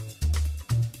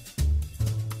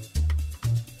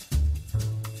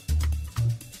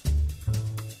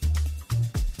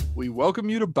we welcome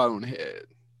you to Bonehead.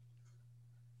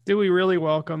 Do we really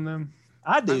welcome them?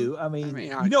 I do.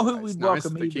 You know who we'd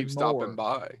welcome they even keep more? stopping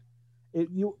by.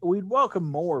 We'd welcome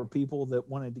more people that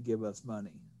wanted to give us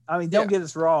money. I mean, don't get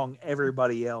us wrong,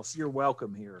 everybody else. You're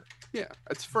welcome here. Yeah,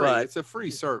 it's free. It's a free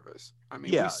service. I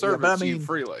mean, we service you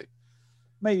freely.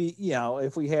 Maybe,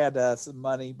 if we had some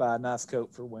money, buy a nice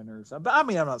coat for winters. But I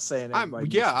mean, I'm not saying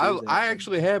everybody. I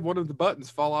actually had one of the buttons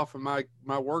fall off of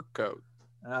my work coat.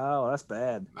 Oh, that's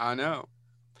bad. I know.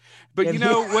 But,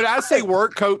 when I say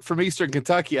work coat from Eastern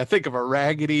Kentucky, I think of a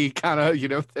raggedy kind of,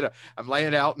 that I'm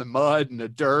laying out in the mud and the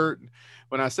dirt.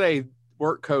 When I say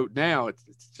work coat now, it's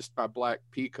just my black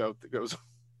pea coat that goes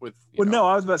with. No,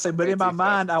 I was about to say, but in my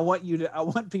mind, I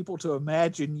want people to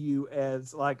imagine you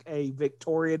as like a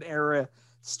Victorian era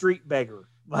street beggar.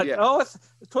 Like, it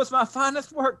was my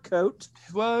finest work coat.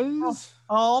 It was.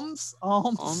 Alms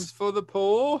for the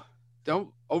poor.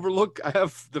 Don't overlook. I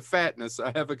have the fatness.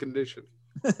 I have a condition.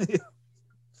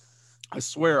 I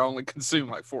swear I only consume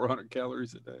like 400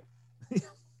 calories a day.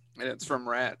 And it's from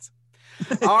rats.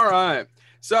 All right.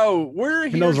 So we're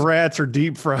here. And those rats are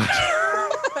deep fried.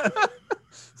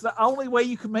 It's the only way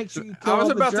you can make sure you kill I was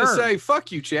about to say,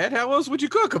 fuck you, Chad. How else would you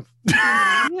cook them?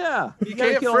 Yeah. You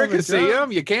can't fricassee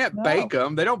them. You can't bake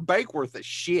them. They don't bake worth a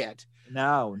shit.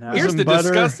 No. Here's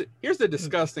the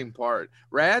disgusting part.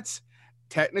 Rats,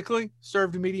 technically,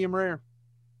 served medium rare.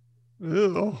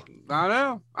 Ew.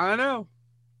 I know.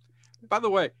 By the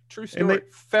way, true story.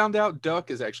 Found out duck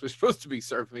is actually supposed to be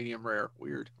served medium rare.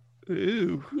 Weird.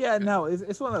 Ew. Yeah, no,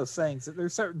 it's one of those things that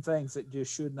there's certain things that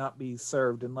just should not be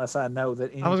served unless I know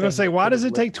that. I was going to say, why does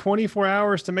it take 24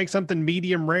 hours to make something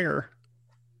medium rare?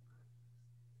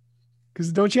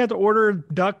 Because don't you have to order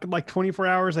duck like 24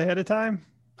 hours ahead of time?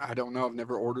 I don't know. I've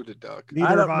never ordered a duck.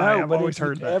 Neither have I. I've always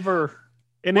heard that.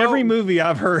 In every movie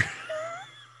I've heard.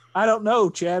 I don't know,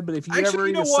 Chad, but if you ever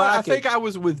eat a what? I think I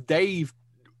was with Dave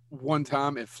one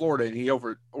time in Florida and he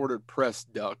ordered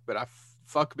pressed duck, but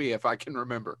fuck me if I can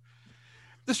remember.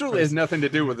 This really has nothing to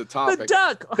do with the topic. The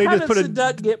duck. How does the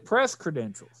duck get press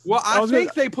credentials? Well, I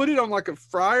think they put it on like a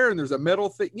fryer and there's a metal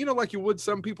thing, like you would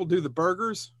some people do the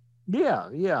burgers. Yeah.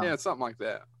 Yeah, it's something like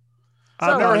that.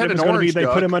 I've never had an orange duck. They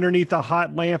put him underneath a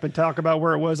hot lamp and talk about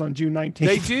where it was on June 19th.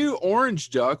 They do orange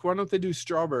duck. Why don't they do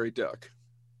strawberry duck?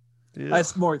 Yeah.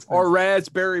 That's more expensive. Or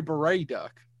raspberry beret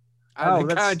duck.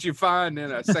 The kind you find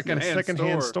in a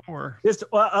secondhand store.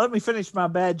 Let me finish my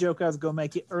bad joke I was going to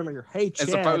make it earlier. Hey, Chad,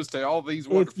 as opposed to all these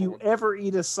if you ever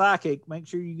eat a psychic, make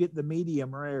sure you get the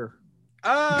medium rare.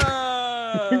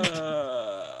 I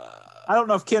don't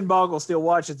know if Ken Boggle still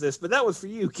watches this, but that was for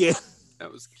you, Ken.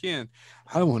 That was Ken.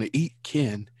 I want to eat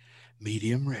Ken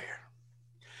medium rare.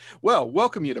 Well,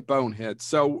 welcome you to Bonehead.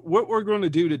 So what we're going to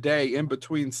do today, in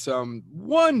between some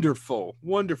wonderful,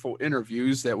 wonderful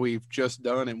interviews that we've just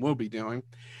done and will be doing,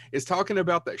 is talking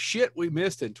about the shit we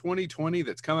missed in 2020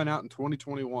 that's coming out in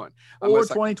 2021. Or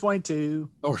 2022.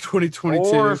 Or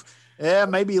 2022. Or,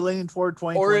 maybe leaning toward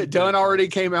 2020. Or it done already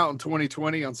came out in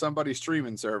 2020 on somebody's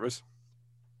streaming service.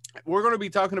 We're going to be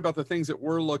talking about the things that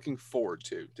we're looking forward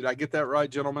to. Did I get that right,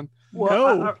 gentlemen?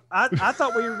 Well, no. I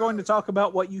thought we were going to talk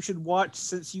about what you should watch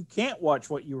since you can't watch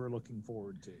what you were looking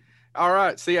forward to. All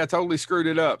right. See, I totally screwed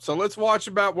it up. So let's watch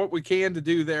about what we can to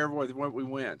do there with what we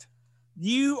went.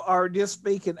 You are just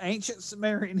speaking ancient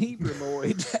Sumerian Hebrew,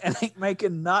 Lloyd, and ain't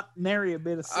making not nary a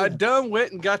bit of sense. I done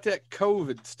went and got that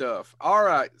COVID stuff. All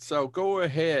right. So go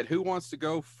ahead. Who wants to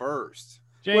go first?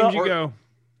 James, you go.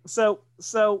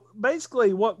 So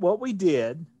basically what we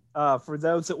did, for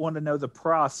those that want to know the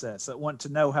process, that want to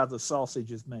know how the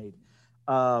sausage is made,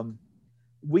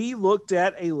 we looked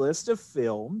at a list of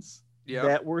films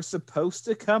that were supposed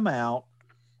to come out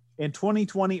in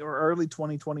 2020 or early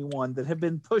 2021 that have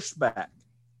been pushed back.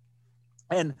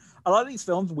 And a lot of these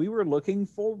films we were looking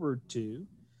forward to.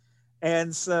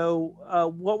 And so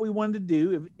what we wanted to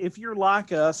do, if you're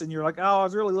like us and you're like, oh, I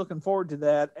was really looking forward to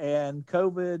that, and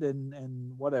COVID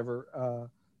and whatever,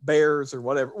 bears or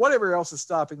whatever else is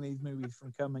stopping these movies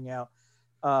from coming out,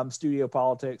 studio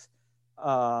politics,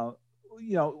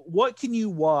 what can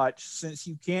you watch since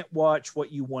you can't watch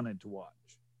what you wanted to watch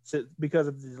because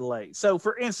of the delay? So,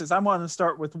 for instance, I'm going to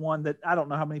start with one that I don't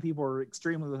know how many people are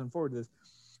extremely looking forward to this,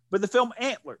 but the film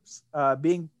Antlers,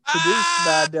 being produced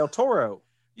by Del Toro.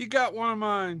 You got one of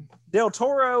mine. Del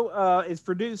Toro is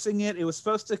producing it. It was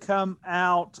supposed to come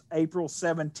out April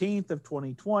 17th of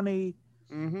 2020.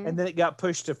 Mm-hmm. And then it got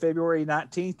pushed to February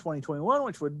 19th, 2021,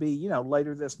 which would be,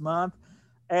 later this month.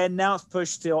 And now it's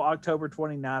pushed till October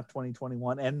 29th,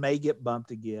 2021, and may get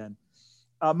bumped again.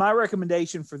 My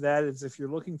recommendation for that is if you're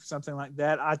looking for something like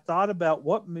that, I thought about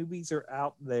what movies are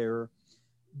out there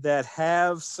that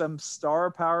have some star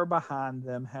power behind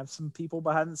them, have some people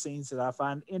behind the scenes that I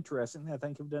find interesting, I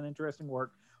think have done interesting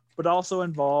work, but also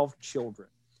involve children.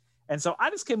 And so I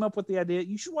just came up with the idea,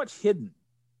 you should watch Hidden,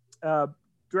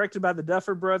 directed by the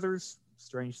Duffer Brothers,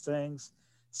 Strange Things,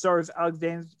 stars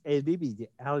Alexander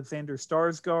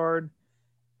Skarsgård,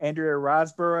 Andrea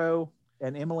Riseborough,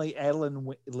 and Emily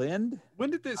Adeline Lind. When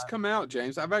did this come out,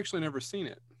 James? I've actually never seen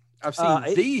it. I've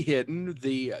seen The Hidden,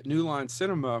 the New Line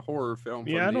Cinema horror film.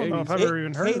 Yeah, I don't know if I've ever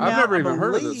even heard of it. I've never even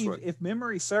heard of this one. If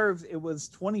memory serves, it was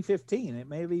 2015. It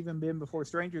may have even been before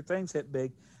Stranger Things hit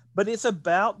big. But it's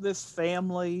about this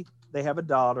family. They have a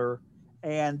daughter,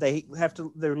 and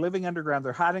they're living underground.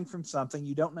 They're hiding from something.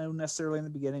 You don't know necessarily in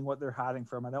the beginning what they're hiding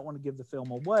from. I don't want to give the film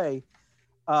away.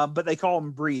 But they call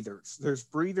them breathers. There's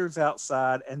breathers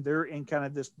outside, and they're in kind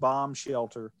of this bomb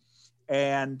shelter.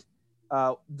 And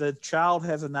the child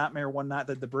has a nightmare one night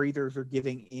that the breathers are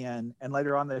getting in, and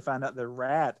later on they find out the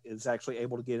rat is actually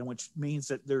able to get in, which means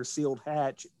that their sealed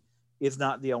hatch is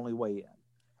not the only way in.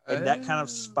 And that kind of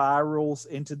spirals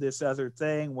into this other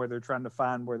thing where they're trying to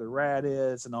find where the rat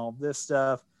is and all this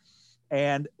stuff.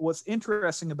 And what's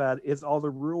interesting about it is all the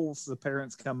rules the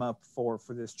parents come up for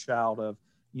this child of,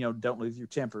 don't lose your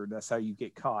temper. That's how you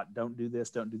get caught. Don't do this,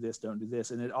 don't do this, don't do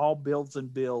this. And it all builds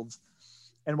and builds.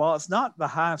 And while it's not the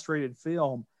highest rated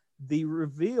film, the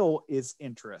reveal is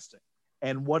interesting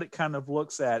and what it kind of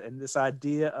looks at and this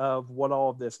idea of what all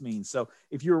of this means. So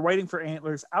if you were waiting for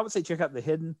Antlers, I would say check out The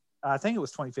Hidden. I think it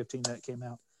was 2015 that it came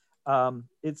out.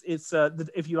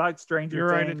 If you like Stranger Things. You're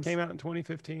right, it came out in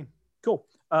 2015. Cool.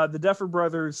 The Duffer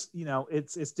Brothers,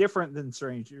 it's different than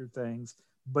Stranger Things,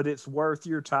 but it's worth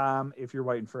your time if you're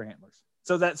waiting for Antlers.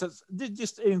 So that's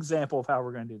just an example of how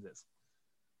we're going to do this.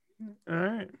 All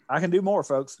right. I can do more,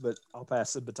 folks, but I'll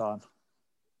pass the baton.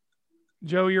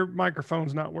 Joe, your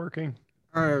microphone's not working.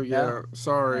 Oh yeah,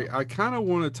 sorry. I kind of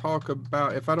want to talk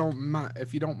about, if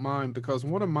you don't mind, because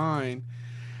one of mine,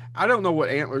 I don't know what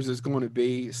Antlers is going to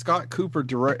be. Scott Cooper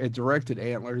directed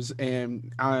Antlers,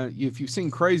 and if you've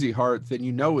seen Crazy Heart, then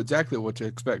you know exactly what to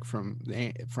expect from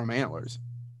Antlers.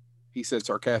 He said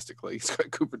sarcastically.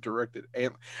 Scott Cooper directed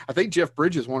Antlers. I think Jeff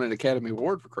Bridges won an Academy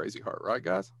Award for Crazy Heart, right,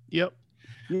 guys? Yep.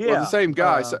 Yeah, well, the same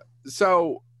guy.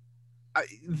 So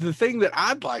the thing that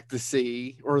I'd like to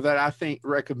see, or that I think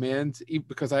recommend,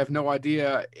 because I have no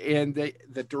idea, and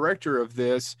the director of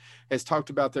this has talked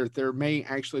about there may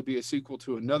actually be a sequel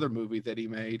to another movie that he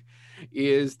made,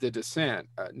 is The Descent,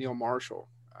 Neil Marshall.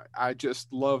 I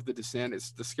just love The Descent.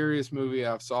 It's the scariest movie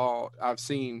I've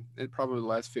seen in probably the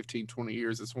last 15, 20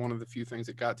 years. It's one of the few things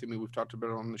that got to me. We've talked about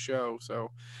it on the show. So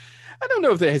I don't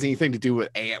know if that has anything to do with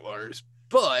Antlers,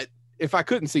 but if I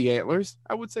couldn't see Antlers,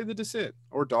 I would say The Descent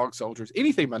or Dog Soldiers.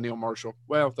 Anything by Neil Marshall.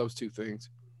 Well, those two things.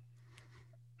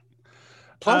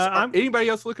 Plus, anybody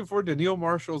else looking forward to Neil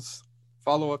Marshall's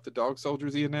follow-up to Dog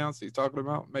Soldiers he announced he's talking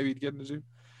about maybe getting to do?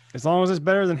 As long as it's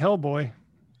better than Hellboy.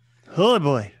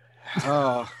 Hellboy.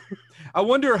 I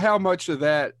wonder how much of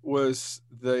that was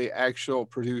the actual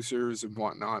producers and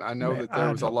whatnot. I know that there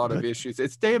was a lot of issues.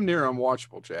 It's damn near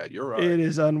unwatchable, Chad. You're right. It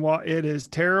is It is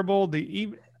terrible.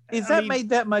 Is that made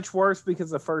that much worse because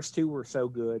the first two were so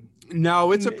good?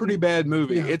 No, it's a pretty bad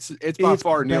movie. Yeah. It's by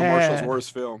far Neil Marshall's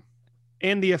worst film.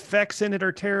 And the effects in it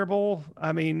are terrible.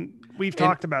 I mean, we've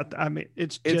talked about that. I mean,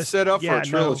 it's set up for a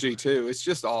trilogy too. It's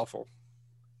just awful.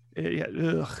 Yeah.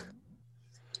 Ugh.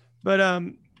 But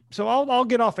so I'll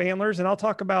get off Antlers and I'll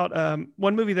talk about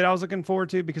one movie that I was looking forward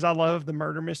to because I love the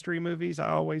murder mystery movies. I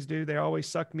always do. They always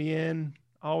suck me in.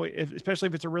 Especially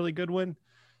if it's a really good one.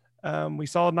 We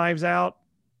saw Knives Out.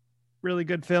 Really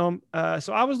good film.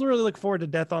 So I was really looking forward to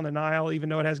Death on the Nile, even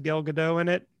though it has Gal Gadot in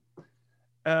it.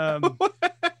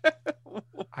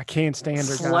 I can't stand her.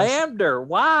 Slammed her.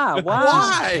 Why?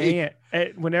 Why?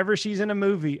 Whenever she's in a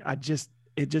movie,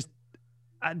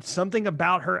 something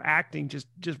about her acting just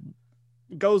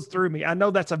goes through me. I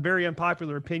know that's a very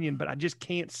unpopular opinion, but I just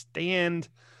can't stand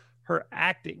her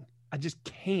acting. I just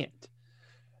can't.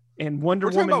 And Wonder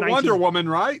Woman,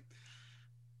 right?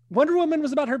 Wonder Woman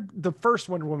was about the first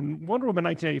Wonder Woman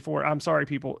 1984. I'm sorry,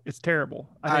 people. It's terrible.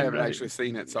 I haven't actually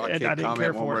seen it, so I can't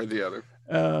comment one way or the other.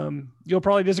 You'll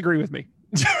probably disagree with me.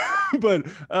 But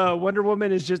Wonder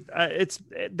Woman is just I'm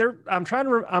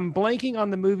blanking on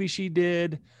the movie she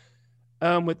did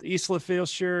with Isla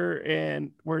Fisher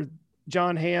and where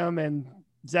John Hamm and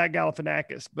Zach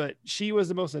Galifianakis, but she was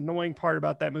the most annoying part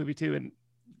about that movie too. And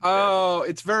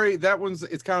it's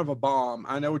kind of a bomb.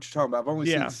 I know what you're talking about. I've only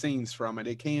seen scenes from it.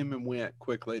 It came and went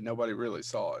quickly. Nobody really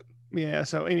saw it. Yeah.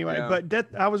 So anyway, but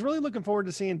I was really looking forward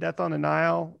to seeing Death on the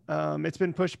Nile. It's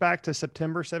been pushed back to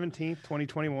September 17th,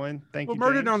 2021. Thank you.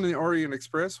 Murdered on the Orient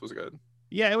Express was good.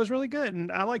 Yeah, it was really good,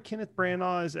 and I like Kenneth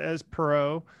Branagh as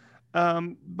Perot.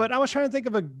 But I was trying to think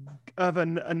of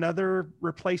another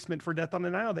replacement for Death on the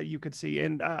Nile that you could see,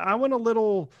 and I went a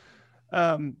little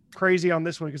crazy on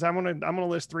this one because I'm gonna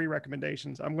list 3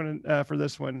 recommendations. I'm gonna for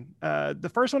this one.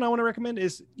 The first one I want to recommend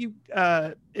is you.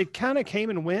 It kind of came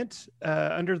and went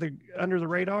under the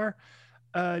radar.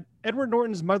 Edward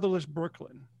Norton's Motherless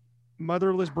Brooklyn.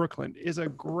 Motherless Brooklyn is a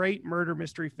great murder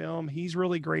mystery film. He's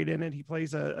really great in it. He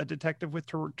plays a detective with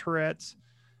Tourette's.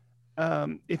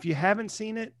 If you haven't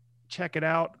seen it, check it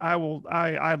out. I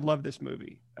love this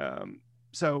movie.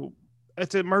 So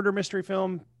it's a murder mystery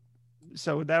film.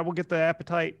 So that will get the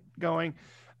appetite going.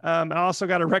 I also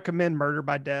got to recommend Murder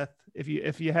by Death.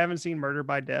 If you haven't seen Murder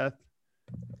by Death,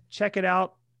 check it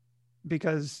out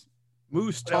because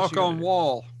Moose talk on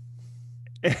wall.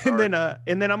 And then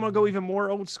I'm gonna go even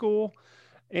more old school,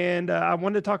 and I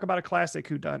wanted to talk about a classic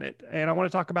whodunit, and I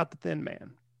want to talk about The Thin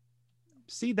Man.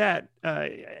 See that?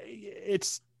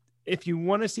 It's if you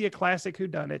want to see a classic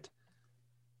whodunit,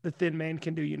 The Thin Man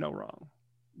can do you no wrong.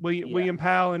 William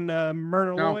Powell and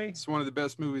Myrna Loy. It's one of the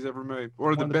best movies ever made.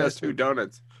 One of the best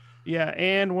whodunits. Yeah,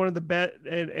 and one of the best,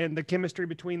 and the chemistry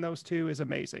between those two is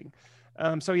amazing.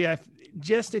 So yeah,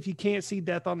 if you can't see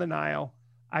Death on the Nile,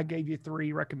 I gave you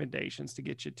 3 recommendations to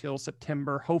get you till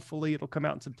September. Hopefully it'll come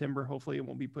out in September. Hopefully it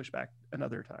won't be pushed back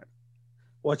another time.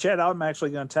 Well, Chad, I'm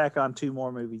actually going to tack on 2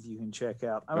 more movies you can check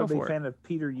out. I'm a big fan of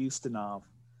Peter Ustinov,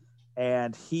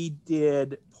 and he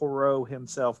did Poirot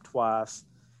himself twice.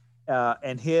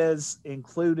 And his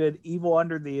included Evil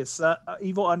Under the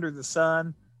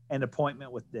Sun and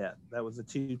Appointment with Death. That was the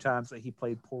 2 times that he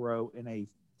played Poirot in a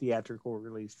theatrical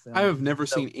release film. I have never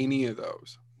seen any of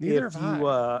those.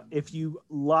 If you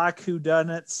like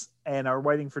whodunits and are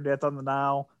waiting for Death on the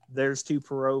Nile, there's 2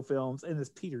 Poirot films, and it's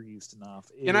Peter Ustinov.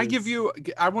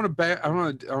 I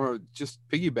want to just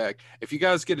piggyback. If you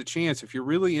guys get a chance, if you're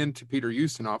really into Peter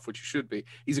Ustinov, which you should be,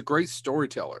 he's a great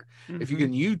storyteller. Mm-hmm. If you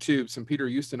can YouTube some Peter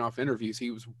Ustinov interviews,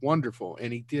 he was wonderful.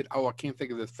 And he did, I can't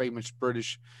think of the famous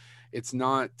British, it's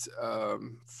not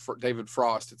David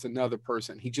Frost, it's another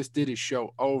person. He just did his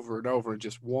show over and over, and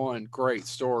just one great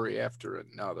story after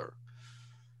another.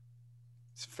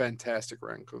 It's a fantastic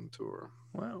raconteur.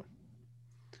 Wow.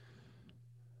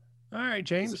 All right,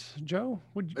 James. Joe,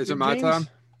 is it my time?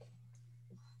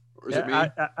 Or is it me?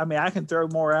 I mean, I can throw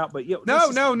more out, but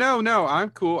no. I'm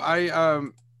cool.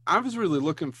 I was really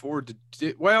looking forward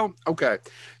to. Okay.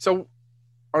 So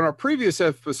on our previous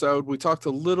episode, we talked a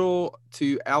little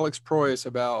to Alex Proyas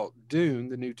about Dune,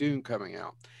 the new Dune coming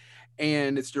out,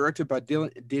 and it's directed by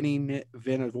Denis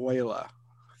Villeneuve. I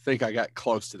think I got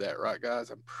close to that, right, guys?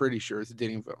 I'm pretty sure it's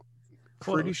Denis Villeneuve.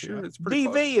 Pretty sure it's pretty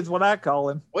DV close. Is what I call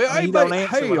him. Well, he don't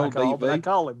answer when I call, but I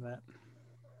call him that.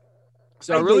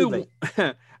 So I really want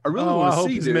to hope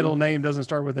see his Dune. middle name doesn't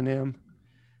start with an M.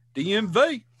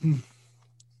 DMV.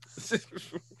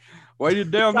 Waited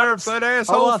down there for that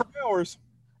asshole for hours.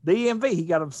 DMV. He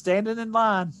got him standing in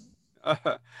line.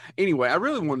 Anyway, I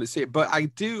really wanted to see it, but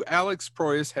Alex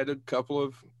Proyas had a couple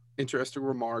of interesting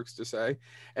remarks to say,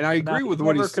 and I agree with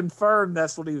what he's confirmed.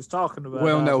 That's what he was talking about.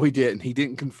 Well, no, he didn't. He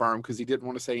didn't confirm because he didn't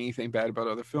want to say anything bad about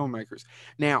other filmmakers.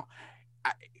 Now,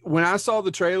 when I saw the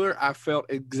trailer, I felt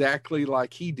exactly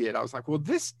like he did. I was like, well,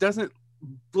 this doesn't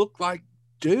look like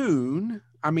Dune.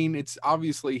 I mean, it's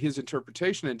obviously his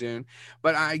interpretation of Dune,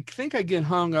 but I think I get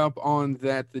hung up on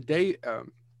that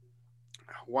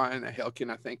why in the hell can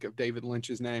I think of David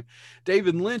Lynch's name?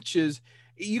 David Lynch's,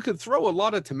 you could throw a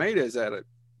lot of tomatoes at it,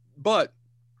 but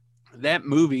that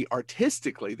movie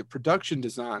artistically, the production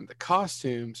design, the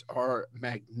costumes are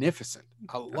magnificent.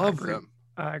 I love them.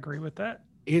 I agree with that.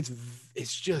 It's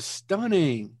just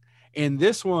stunning. And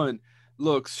this one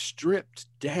looks stripped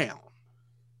down.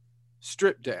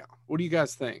 What do you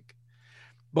guys think?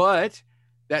 But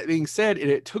that being said,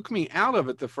 it took me out of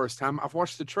it the first time. I've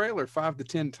watched the trailer 5 to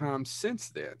 10 times since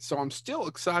then. So I'm still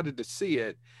excited to see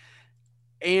it.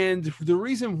 And the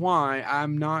reason why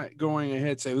I'm not going ahead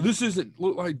and say, well, this doesn't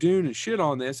look like Dune and shit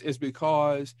on this is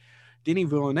because Denis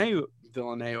Villeneuve,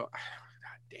 God damn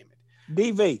it.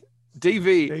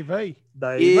 DV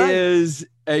is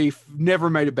never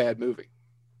made a bad movie.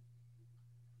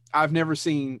 I've never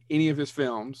seen any of his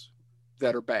films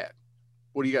that are bad.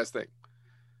 What do you guys think?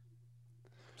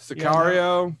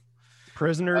 Sicario,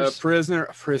 Prisoners.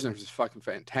 Prisoners is fucking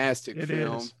fantastic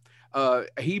film. Is.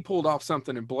 He pulled off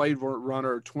something in Blade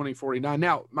Runner 2049.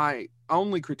 Now, my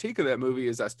only critique of that movie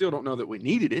is I still don't know that we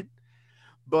needed it,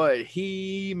 but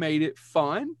he made it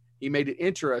fun. He made it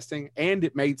interesting, and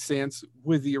it made sense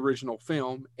with the original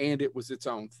film, and it was its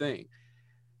own thing.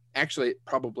 Actually, it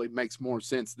probably makes more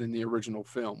sense than the original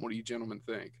film. What do you gentlemen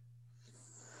think?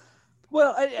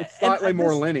 Well, It's slightly more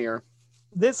this, linear.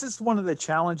 this is one of the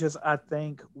challenges I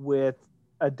think with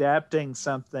adapting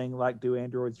something like Do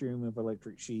Androids Dream of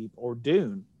Electric Sheep or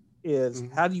Dune is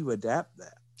Mhm. how do you adapt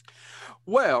that?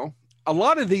 Well, a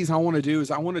lot of these I want to do is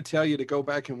I want to tell you to go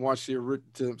back and watch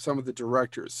some of the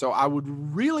directors. So I would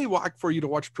really like for you to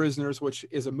watch Prisoners, which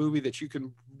is a movie that you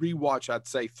can rewatch, I'd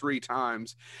say 3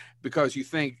 times, because you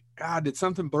think, God, did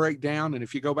something break down? And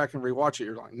if you go back and rewatch it,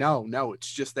 you're like, no,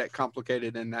 it's just that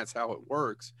complicated, and that's how it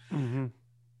works. Mm-hmm.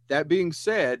 That being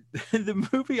said, the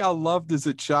movie I loved as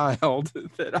a child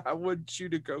that I want you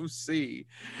to go see,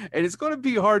 and it's going to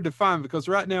be hard to find because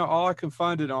right now all I can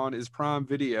find it on is Prime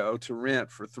Video to rent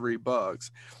for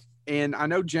 $3. And I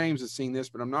know James has seen this,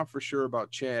 but I'm not for sure about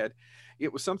Chad.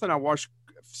 It was something I watched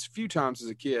a few times as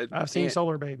a kid. I've seen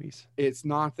Solar Babies. It's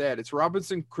not that. It's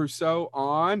Robinson Crusoe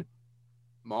on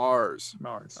Mars.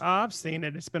 I've seen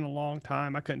it. It's been a long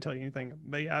time. I couldn't tell you anything,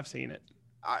 but yeah, I've seen it.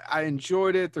 I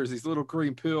enjoyed it. There's these little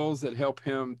green pills that help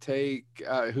him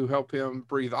who help him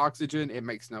breathe oxygen. It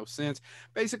makes no sense.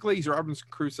 Basically, he's Robinson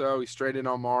Crusoe. He's stranded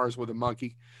on Mars with a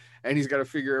monkey, and he's got to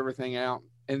figure everything out.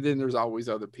 And then there's always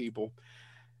other people.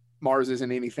 Mars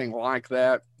isn't anything like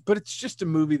that, but it's just a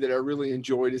movie that I really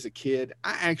enjoyed as a kid.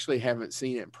 I actually haven't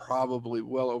seen it in probably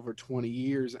well over 20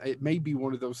 years. It may be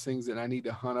one of those things that I need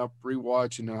to hunt up,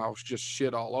 rewatch, and I'll just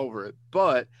shit all over it.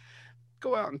 But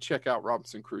go out and check out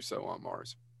Robinson Crusoe on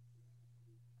Mars.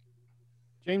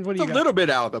 James, what do It's you a got? little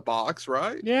bit out of the box,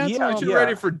 right? Yeah, it's Yeah, all- You're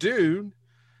ready for Dune,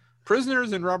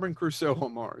 Prisoners, and Robinson Crusoe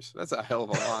on Mars. That's a hell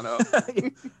of a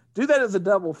lineup. Do that as a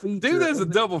double feature. Do that as a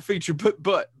double feature,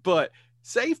 but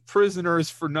save Prisoners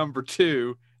for number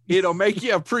 2. It'll make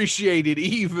you appreciate it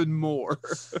even more.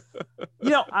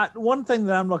 One thing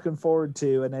that I'm looking forward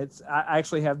to, and I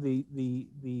actually have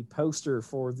the poster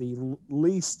for the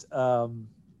least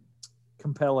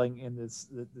compelling in this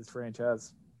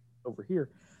franchise over here.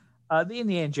 The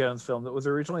Indiana Jones film that was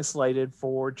originally slated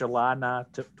for July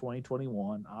 9th,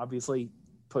 2021, obviously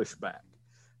pushed back.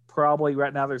 Probably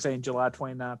right now they're saying July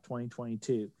 29th,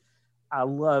 2022. I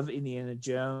love Indiana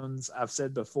Jones. I've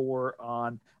said before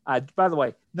by the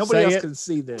way, nobody else can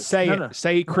see this.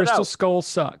 Say Crystal Skull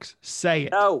sucks. Say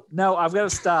it. No, I've got to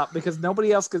stop because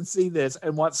nobody else can see this.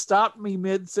 And what stopped me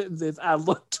mid-sentence is I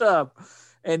looked up.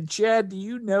 And Chad, do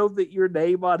you know that your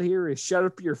name on here is Shut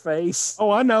Up Your Face?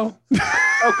 Oh, I know.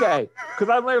 Okay, because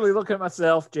I'm literally looking at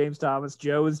myself, James Thomas,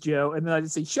 Joe is Joe, and then I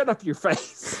just say, "Shut up your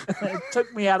face." It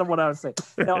took me out of what I was saying.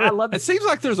 No, I love It seems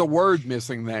like there's a word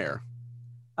missing there.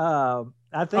 I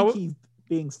think he's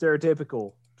being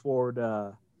stereotypical toward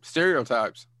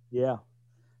Stereotypes. yeah.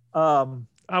 I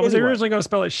was Anyway. originally going to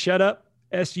spell it "shut up,"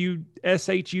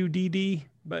 SUSHUDD,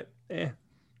 but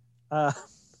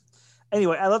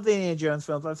Anyway, I love the Indiana Jones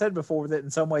films. I've said before that in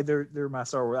some way they're my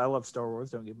Star Wars. I love Star Wars,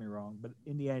 don't get me wrong, but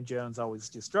Indiana Jones always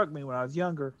just struck me when I was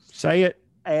younger. say it.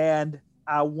 And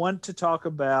I want to talk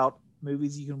about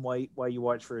movies you can wait while you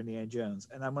watch for Indiana Jones.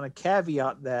 And I'm going to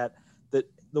caveat that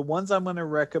the ones I'm going to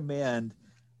recommend,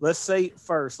 let's say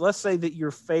that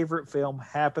your favorite film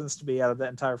happens to be out of that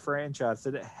entire franchise,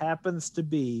 that it happens to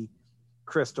be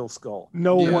Crystal Skull.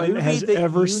 No one Movie has that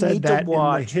ever you said need to that in the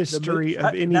watch, history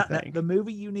of anything. The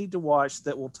movie you need to watch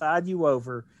that will tide you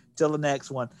over till the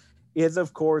next one is,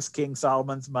 of course, King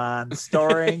Solomon's Mine,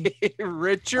 starring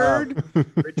Richard.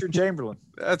 Richard Chamberlain.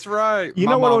 That's right. You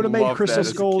My know what mom would have made loved Crystal that as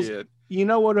a Skulls? kid. You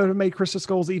know what would have made Crystal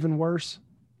Skulls even worse?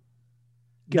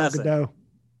 Gal Nothing. Gadot.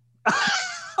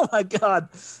 Oh my God!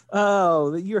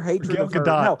 Oh, your hatred Gal of her.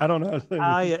 Gadot. No, I don't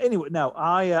know.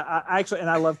 I actually, and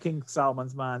I love King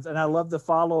Solomon's Mines, and I love the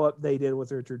follow up they did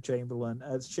with Richard Chamberlain.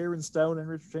 It's Sharon Stone and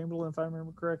Richard Chamberlain, if I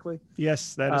remember correctly.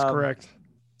 Yes, that is correct.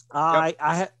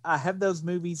 I have those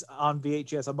movies on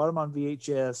VHS. I bought them on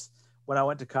VHS when I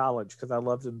went to college because I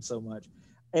loved them so much.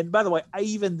 And by the way, I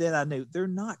knew they're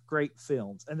not great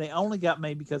films, and they only got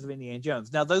made because of Indiana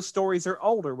Jones. Now those stories are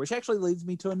older, which actually leads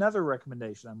me to another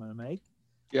recommendation I'm going to make.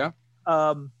 Yeah.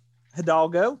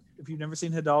 Hidalgo. If you've never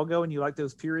seen Hidalgo and you like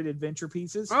those period adventure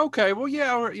pieces, Okay. Well,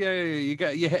 yeah.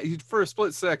 You for a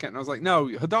split second. I was like, no,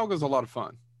 Hidalgo's a lot of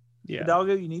fun. Yeah.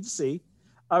 Hidalgo you need to see.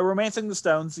 Romancing the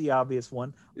Stone's the obvious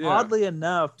one. Yeah. Oddly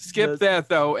enough, Skip that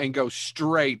though and go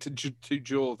straight to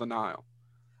Jewel of the Nile.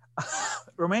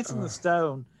 Romancing the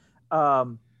Stone. I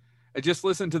just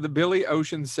listened to the Billy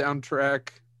Ocean soundtrack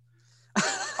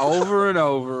over and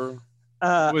over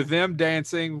with them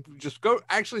dancing. Just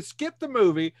skip the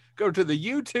movie, go to the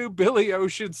YouTube Billy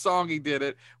Ocean song. He did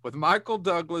it with Michael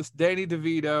Douglas, Danny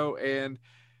DeVito, and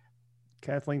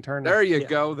Kathleen Turner. there you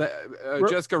go.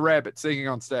 Jessica Rabbit singing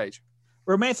on stage.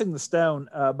 Romancing the Stone,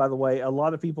 by the way, a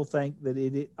lot of people think that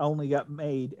it only got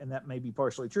made, and that may be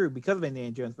partially true because of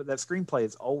Indiana Jones, but that screenplay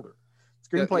is older.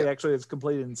 Screenplay Yeah. actually was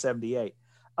completed in 78.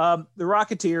 The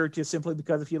Rocketeer, just simply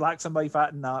because if you like somebody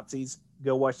fighting Nazis,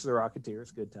 go watch The Rocketeer.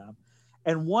 It's a good time.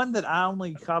 And one that I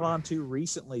only caught on to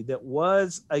recently that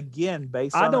was, again,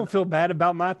 based on... I don't feel bad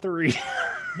about my 3.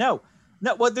 No.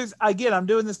 Well, there's, again, I'm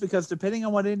doing this because depending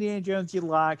on what Indiana Jones you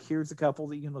like, here's a couple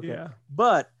that you can look Yeah. at.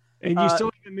 But... And you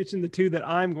still haven't mentioned the 2 that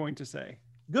I'm going to say.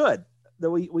 Good. That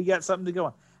we got something to go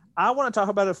on. I want to talk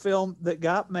about a film that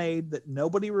got made that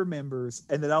nobody remembers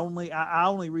and that I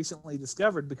only recently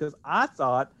discovered because I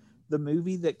thought the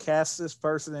movie that cast this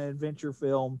person in an adventure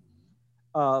film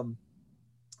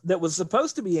that was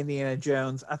supposed to be Indiana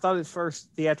Jones, I thought his first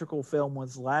theatrical film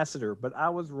was Lasseter, but I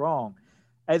was wrong.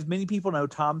 As many people know,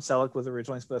 Tom Selleck was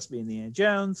originally supposed to be Indiana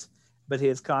Jones, but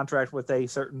his contract with a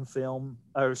certain film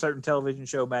or certain television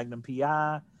show, Magnum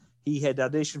PI, he had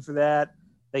auditioned for that.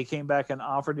 They came back and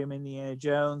offered him Indiana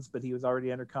Jones, but he was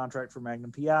already under contract for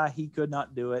Magnum PI. He could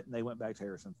not do it, and they went back to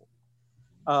Harrison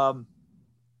Ford.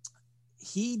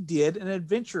 He did an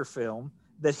adventure film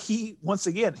that he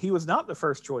was not the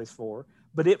first choice for,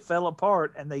 but it fell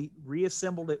apart, and they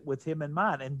reassembled it with him in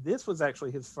mind. And this was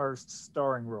actually his first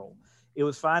starring role. It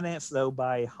was financed, though,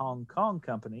 by a Hong Kong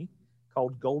company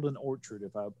called Golden Orchard,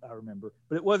 if I remember.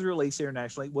 But it was released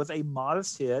internationally. It was a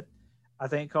modest hit. I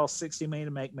think it cost $60 million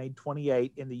to make, made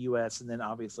 28 in the U.S., and then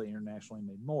obviously internationally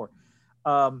made more.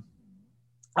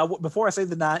 Before I say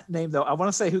the name, though, I want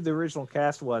to say who the original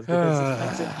cast was because it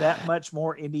makes it that much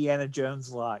more Indiana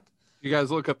Jones-like. You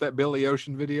guys look up that Billy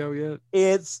Ocean video yet?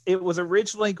 It was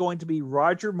originally going to be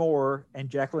Roger Moore and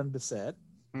Jacqueline Bisset.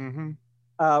 Mm-hmm.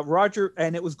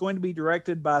 And it was going to be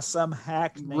directed by some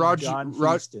hack named John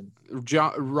Huston.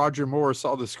 Roger Moore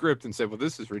saw the script and said, "Well,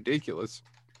 this is ridiculous."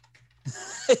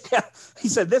 Yeah, he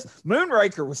said this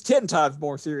Moonraker was 10 times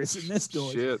more serious than this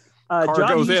noise. Shit. Car John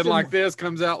goes Huston, in like this,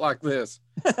 comes out like this.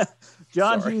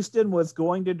 John Sorry. Huston was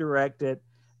going to direct it.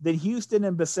 Then Huston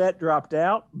and Bissett dropped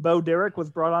out. Bo Derek was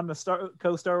brought on to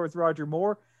co-star with Roger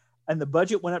Moore, and the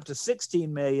budget went up to $16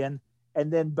 million.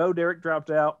 And then Bo Derek dropped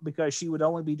out because she would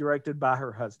only be directed by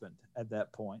her husband at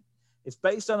that point. It's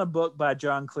based on a book by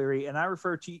John Cleary, and I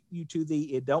refer to you to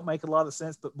it don't make a lot of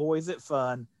sense, but boy, is it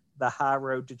fun, The High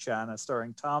Road to China,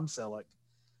 starring Tom Selleck,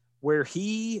 where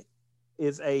he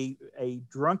is a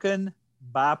drunken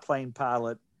biplane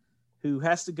pilot who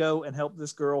has to go and help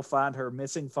this girl find her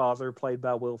missing father, played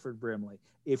by Wilford Brimley.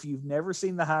 If you've never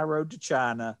seen The High Road to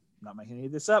China, I'm not making any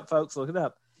of this up, folks, look it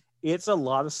up. It's a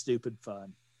lot of stupid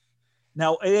fun.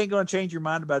 Now, it ain't going to change your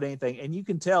mind about anything. And you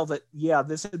can tell that, yeah,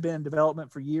 this had been in development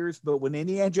for years, but when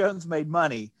Indiana Jones made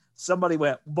money, somebody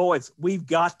went, boys, we've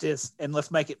got this, and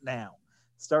let's make it now.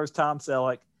 Stars Tom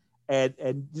Selleck,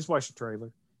 and just watch the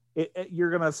trailer.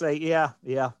 You're going to say, yeah,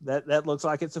 that looks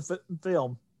like it's a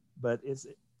film, but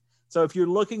so if you're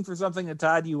looking for something to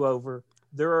tide you over,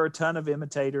 there are a ton of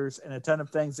imitators and a ton of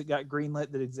things that got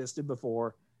greenlit that existed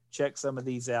before. Check some of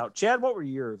these out. Chad, what were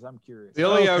yours? I'm curious.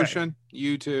 Billy Ocean,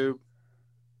 YouTube.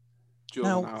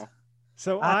 No.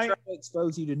 So I try to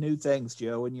expose you to new things,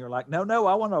 Joe, and you're like, no,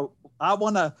 I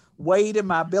want to wade in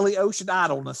my Billy Ocean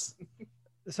idleness.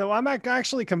 So I'm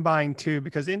actually combined two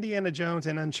because Indiana Jones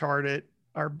and Uncharted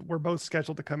were both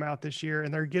scheduled to come out this year,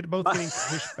 and they're both getting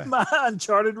pushed back. My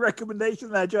Uncharted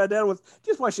recommendation that I tried down was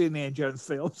just watch the Indiana Jones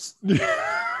films.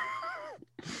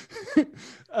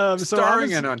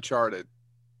 Starring in Uncharted.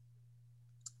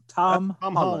 Tom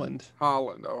Holland.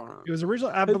 Holland. Oh, right. It was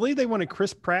originally, I believe they wanted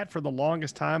Chris Pratt for the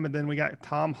longest time, and then we got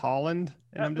Tom Holland.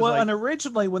 And I'm just and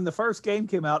originally when the first game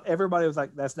came out, everybody was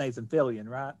like, "That's Nathan Fillion,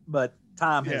 right?" But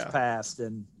time has passed,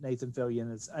 and Nathan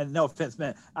Fillion is. And no offense,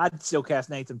 man, I'd still cast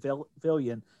Nathan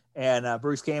Fillion and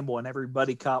Bruce Campbell in every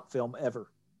buddy cop film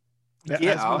ever.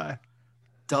 Yeah,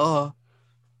 duh.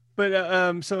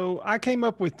 But so I came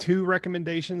up with two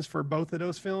recommendations for both of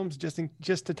those films,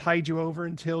 just to tide you over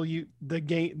until the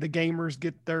gamers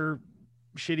get their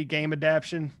shitty game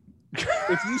adaptation.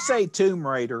 If you say Tomb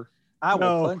Raider, I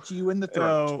will punch you in the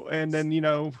throat. No, and then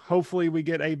hopefully we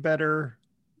get a better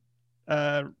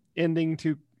ending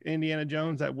to Indiana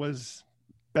Jones that was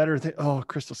better than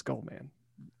Crystal Skull, man.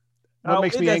 What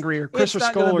makes me angrier, Crystal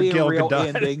Skull or Gal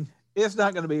Gadot? It's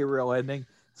not going to be a real ending.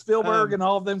 Spielberg and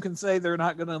all of them can say they're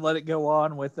not going to let it go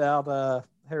on without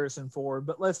Harrison Ford,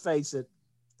 but let's face it,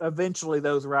 eventually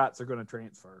those rights are going to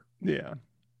transfer. Yeah.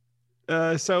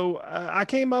 So I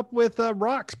came up with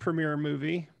Rock's premiere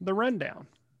movie, The Rundown.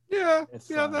 Yeah, that's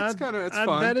kind of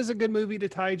fun. That is a good movie to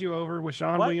tide you over with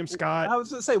Sean William Scott. I was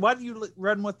going to say, why do you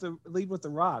lead with The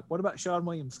Rock? What about Sean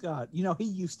William Scott? He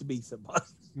used to be somebody.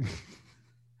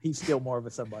 He's still more of a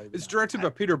somebody. It's directed by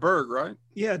Peter Berg, right?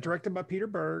 Yeah, directed by Peter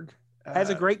Berg.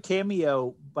 Has a great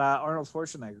cameo by Arnold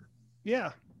Schwarzenegger.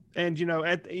 Yeah. And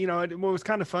what was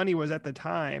kind of funny was at the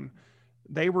time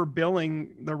they were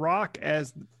billing The Rock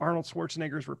as Arnold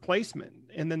Schwarzenegger's replacement,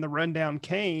 and then the rundown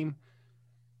came,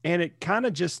 and it kind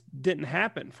of just didn't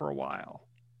happen for a while.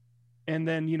 And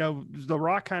then The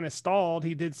Rock kind of stalled.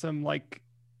 He did some like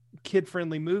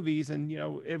kid-friendly movies, and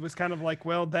it was kind of like,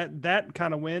 well, that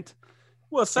kind of went.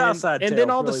 Well, Southside and Tales then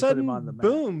all really of a put him on the sudden, map.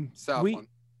 boom, Southland.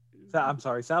 I'm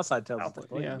sorry, Southside Tales is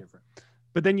completely yeah. different.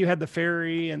 But then you had the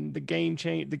ferry and the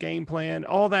game plan,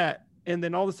 all that. And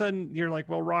then all of a sudden you're like,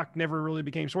 well, Rock never really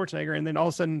became Schwarzenegger. And then all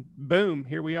of a sudden, boom,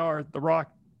 here we are. The Rock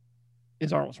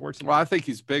is Arnold Schwarzenegger. Well, I think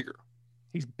he's bigger.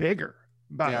 He's bigger.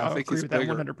 Yeah, I think agree he's with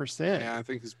bigger. that 100%. Yeah, I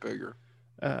think he's bigger.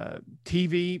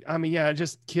 TV, I mean, yeah,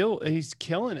 he's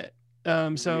killing it.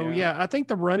 Yeah. I think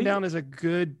the rundown is a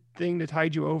good thing to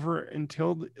tide you over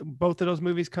until both of those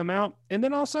movies come out. And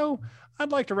then also,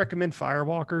 I'd like to recommend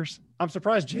Firewalkers. I'm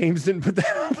surprised James didn't put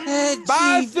that on.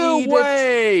 By the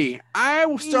way,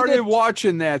 I started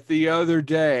watching that the other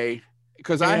day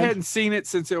because I And? hadn't seen it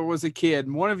since I was a kid.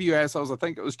 And one of you assholes, I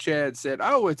think it was Chad, said,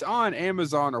 "Oh, it's on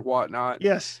Amazon or whatnot."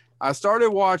 Yes. I started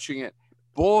watching it.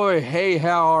 Boy, hey,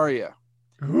 how are you?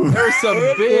 There's some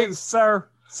big. Sir,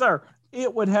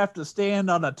 it would have to stand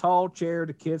on a tall chair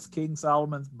to kiss King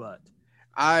Solomon's butt.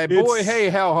 Boy, hey,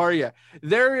 how are you?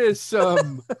 There is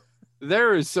some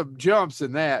jumps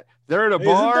in that. They're at a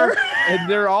bar and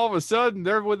they're all of a sudden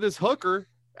they're with this hooker,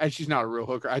 and she's not a real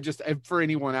hooker. And for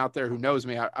anyone out there who knows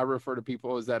me, I refer to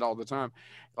people as that all the time,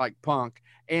 like Punk.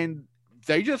 And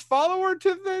they just follow her to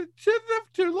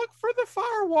look for the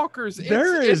Firewalkers.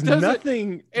 There is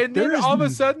nothing. And then all of a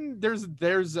sudden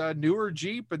there's a newer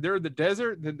Jeep and they're in the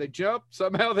desert, and then they jump.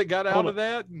 Somehow they got out of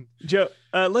that. And Joe,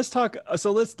 let's talk.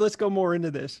 So let's go more into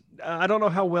this. I don't know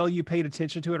how well you paid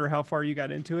attention to it or how far you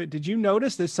got into it. Did you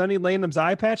notice that Sonny Landham's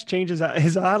eye patch changes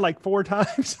his eye like 4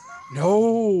 times?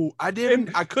 No, I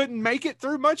didn't. I couldn't make it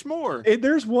through much more.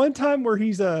 There's one time where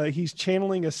he's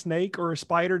channeling a snake or a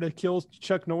spider to kill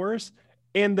Chuck Norris,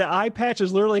 and the eye patch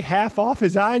is literally half off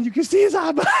his eye, and you can see his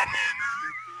eye behind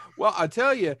him. Well, I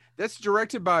tell you, that's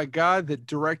directed by a guy that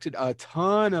directed a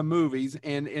ton of movies,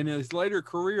 and in his later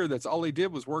career, that's all he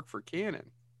did was work for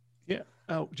Canon. Yeah.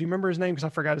 Oh, do you remember his name? Because I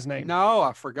forgot his name. No,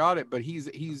 I forgot it, but he's.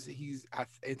 I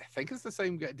think it's the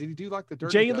same guy. Did he do like the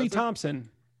Dirty J. Dozen? Lee Thompson.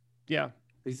 Yeah.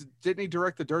 Didn't he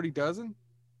direct the Dirty Dozen?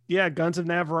 Yeah, Guns of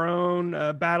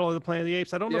Navarone, Battle of the Planet of the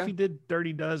Apes. I don't know if he did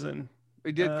Dirty Dozen.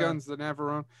 He did Guns of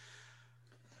Navarone.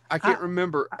 I can't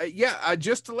remember.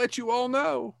 Just to let you all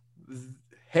know,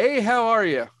 hey, how are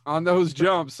you on those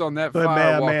jumps on that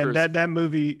Firewalkers? Man, that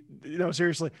movie,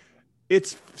 seriously,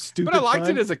 it's stupid. But I liked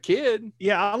fun. it as a kid.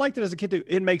 Yeah, I liked it as a kid too.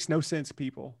 It makes no sense,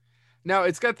 people. No,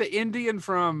 it's got the Indian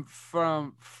from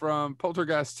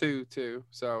Poltergeist 2 too.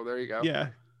 So there you go. Yeah.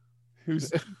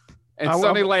 Who's and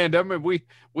Sonny Landham, and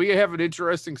we have an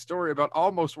interesting story about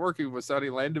almost working with Sonny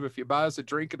Landham. If you buy us a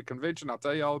drink at a convention, I'll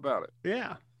tell you all about it.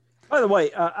 Yeah. By the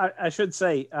way, I should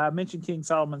say, I mentioned King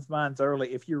Solomon's Mines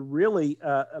early. If you're really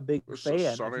a big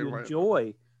fan, if you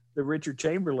enjoy the Richard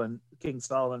Chamberlain King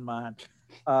Solomon Mine,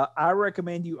 I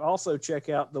recommend you also check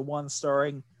out the one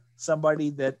starring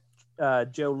somebody that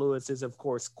Joe Lewis is, of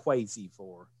course, crazy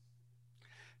for.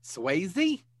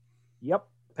 Swayze? Yep.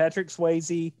 Patrick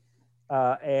Swayze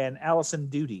and Allison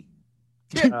Doody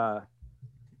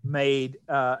made,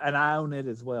 and I own it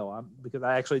as well because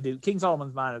I actually do. King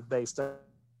Solomon's Mine is based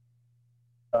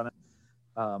on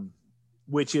it,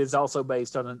 which is also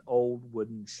based on an old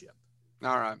wooden ship.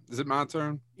 All right. Is it my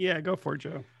turn? Yeah, go for it,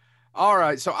 Joe. All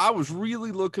right. So I was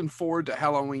really looking forward to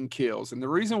Halloween Kills. And the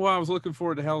reason why I was looking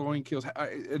forward to Halloween Kills,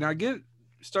 and I get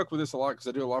stuck with this a lot because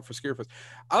I do a lot for Scarefest.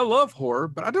 I love horror,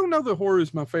 but I don't know that horror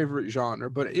is my favorite genre,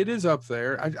 but it is up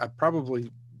there. I'd probably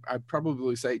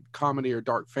say comedy or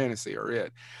dark fantasy are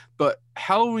it. But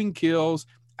Halloween Kills,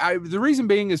 the reason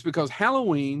being is because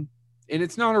Halloween, and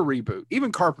it's not a reboot.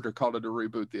 Even Carpenter called it a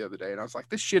reboot the other day. And I was like,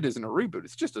 this shit isn't a reboot.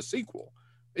 It's just a sequel.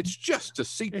 It's just a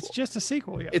sequel. It's just a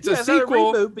sequel. Yeah. It's a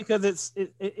sequel. Not a reboot because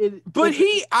But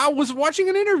I was watching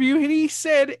an interview and he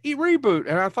said he reboot.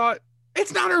 And I thought,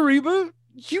 it's not a reboot.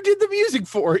 You did the music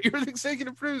for it. You're the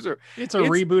executive producer. It's a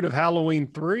reboot of Halloween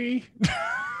 3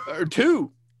 or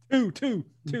 2. Two.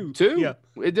 Yeah.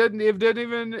 It didn't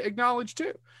even acknowledge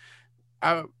 2.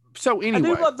 So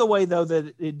anyway, I do love the way though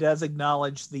that it does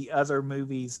acknowledge the other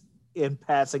movies in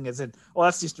passing, as in, well,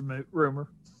 that's just a rumor,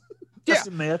 just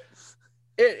a myth.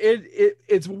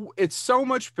 It's so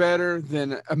much better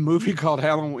than a movie called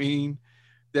Halloween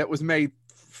that was made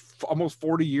almost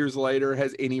 40 years later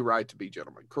has any right to be,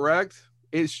 gentlemen. Correct?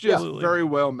 It's just very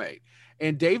well made.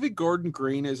 And David Gordon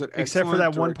Green is an except for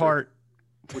that director. one part.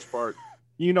 Which part?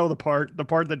 You know the part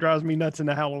that drives me nuts in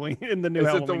the Halloween in the new Is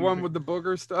Halloween. it the one movie. with the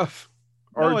booger stuff,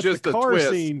 No, or it's just the the car twist?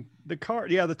 scene? The car,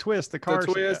 yeah, the twist, the car The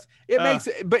twist. It makes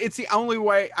it, but it's the only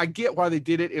way. I get why they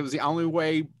did it. It was the only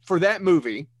way for that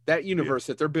movie, that universe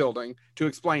that they're building, to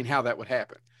explain how that would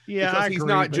happen. Yeah, because I he's agree,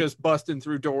 not but- just busting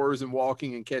through doors and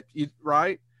walking and catch you,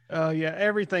 right? Yeah,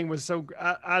 everything was so.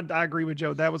 I agree with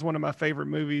Joe. That was one of my favorite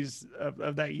movies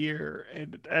of that year,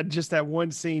 and just that one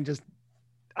scene, just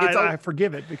I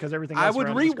forgive it because everything. I Else would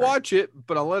around it was great. rewatch it,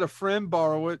 but I let a friend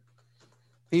borrow it.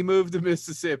 He moved to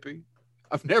Mississippi.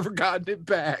 I've never gotten it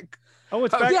back. Oh,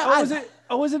 it's back. Yeah, is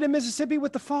it in Mississippi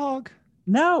with the fog?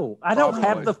 No, I don't Probably.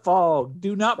 have the fog.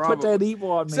 Do not put that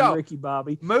evil on me, So, Ricky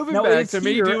Bobby. Moving No, back it's to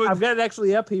me here. doing. I've got it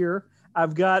actually up here.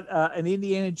 I've got an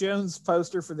Indiana Jones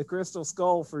poster for the Crystal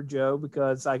Skull for Joe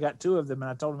because I got 2 of them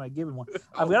and I told him I'd give him one.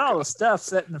 I've got all the stuff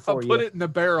setting for I'll you. put it in the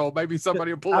barrel. Maybe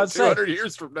somebody will pull I it would say- 200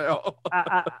 years from now.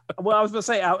 Well, I was going to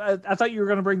say, I thought you were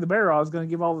going to bring the barrel. I was going to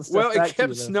give all the stuff Well, back it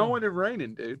kept to you, snowing and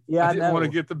raining, dude. Yeah, I didn't want to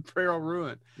know. get the barrel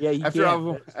ruined. Yeah, you after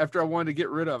can't. I wanted to get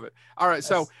rid of it. All right,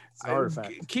 so It's an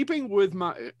artifact. keeping with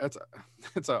my that's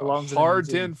a Belongs in a hard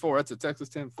museum. 10-4. That's a Texas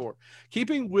 10-4.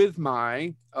 Keeping with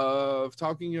my of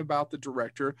talking about the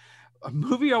director, a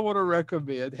movie I want to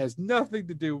recommend has nothing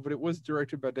to do, but it was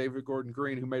directed by David Gordon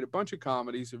Green, who made a bunch of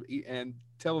comedies and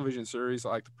television series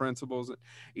like The Principals and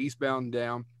Eastbound and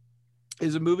Down.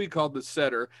 Is a movie called The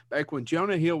Setter, back when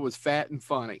Jonah Hill was fat and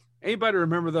funny. Anybody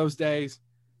remember those days?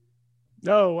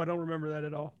 No, I don't remember that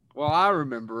at all. Well, I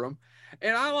remember him.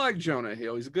 And I like Jonah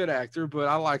Hill. He's a good actor, but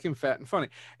I like him fat and funny.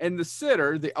 And The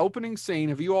Sitter, the opening scene,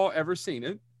 have you all ever seen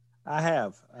it? I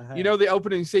have. You know the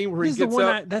opening scene where This he is the gets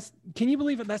one up? can you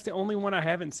believe it? That's the only one I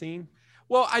haven't seen.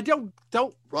 Well, I don't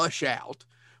rush out,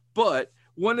 but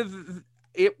one of the,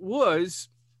 it was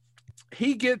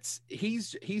he's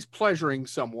pleasuring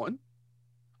someone,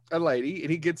 a lady,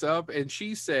 and he gets up and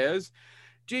she says,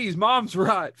 "Geez, mom's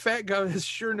right. Fat guys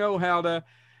sure know how to."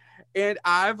 And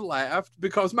I've laughed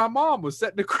because my mom was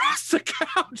sitting across the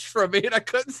couch from me and I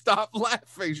couldn't stop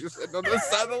laughing. She's sitting on the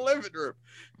side of the living room.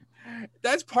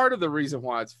 That's part of the reason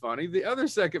why it's funny. The other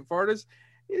second part is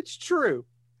it's true.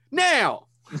 Now,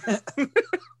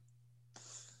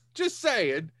 just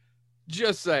saying,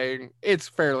 it's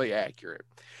fairly accurate.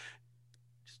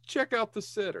 Just check out The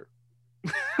Sitter.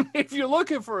 If you're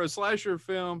looking for a slasher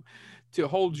film to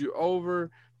hold you over,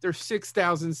 there's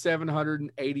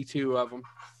 6,782 of them.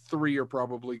 3 are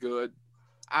probably good.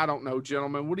 I don't know,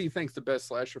 gentlemen. What do you think's the best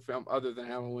slasher film other than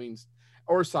Halloween's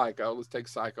or Psycho? Let's take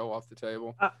Psycho off the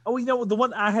table. You know, the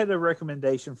one I had a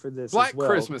recommendation for this. Black as well.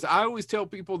 Christmas. I always tell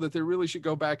people that they really should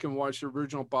go back and watch the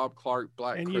original Bob Clark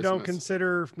Black And Christmas. you don't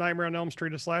consider Nightmare on Elm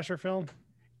Street a slasher film?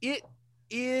 It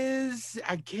is,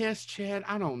 I guess, Chad.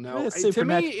 I don't know. It's To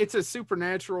me, it's a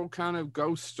supernatural kind of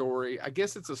ghost story. I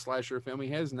guess it's a slasher film. He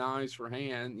has knives for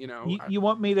hand. You know, You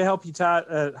want me to help you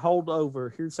hold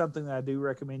over? Here's something that I do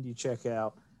recommend you check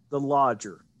out: The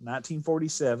Lodger,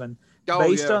 1947,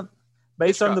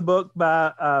 based on the book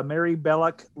by Mary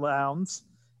Belloc Lowndes.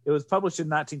 It was published in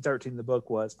 1913. The book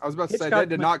was. I was about to say that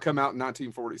did not come out in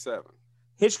 1947.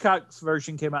 Hitchcock's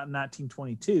version came out in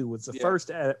 1922. Was the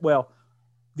first,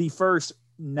 the first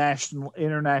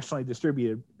internationally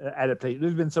distributed adaptation.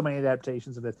 There's been so many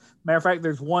adaptations of this. Matter of fact,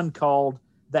 there's one called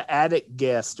The Attic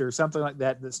Guest or something like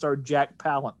that starred Jack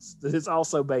Palance that is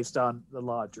also based on The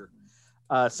Lodger,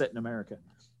 set in America.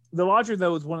 The Lodger,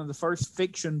 though, is one of the first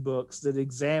fiction books that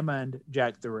examined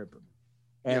Jack the Ripper.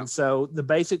 And so the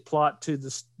basic plot to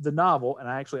the novel, and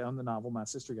I actually own the novel, my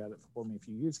sister got it for me a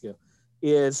few years ago,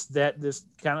 is that this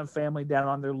kind of family down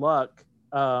on their luck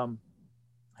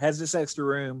has this extra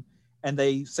room and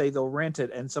they say they'll rent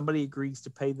it, and somebody agrees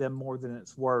to pay them more than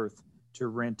it's worth to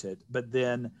rent it. But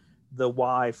then the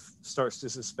wife starts to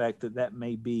suspect that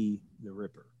may be the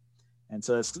Ripper. And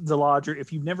so it's The Lodger.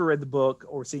 If you've never read the book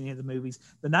or seen any of the movies,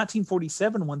 the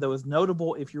 1947 one, though, is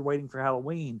notable if you're waiting for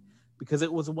Halloween because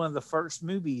it was one of the first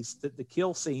movies that the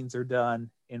kill scenes are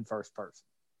done in first person.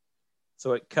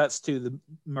 So it cuts to the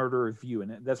murderer's view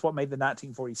in it. That's what made the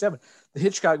 1947. The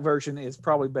Hitchcock version is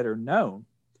probably better known,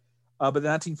 but the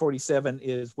 1947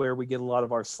 is where we get a lot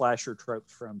of our slasher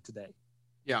tropes from today.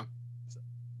 Yeah. So,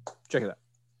 check it out.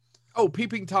 Oh,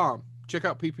 Peeping Tom. Check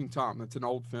out Peeping Tom. That's an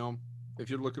old film if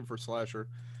you're looking for slasher.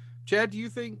 Chad, do you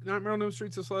think Nightmare on Elm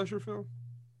Street's a slasher film?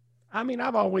 I mean,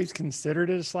 I've always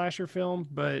considered it a slasher film,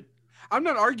 but I'm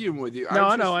not arguing with you. No,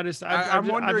 I know.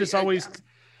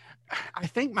 I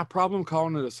think my problem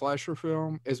calling it a slasher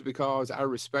film is because I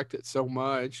respect it so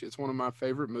much. It's one of my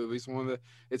favorite movies.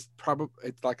 It's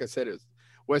like I said, it's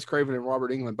Wes Craven and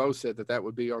Robert Englund both said that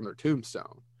would be on their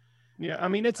tombstone. Yeah, I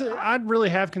mean, I'd really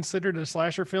have considered it a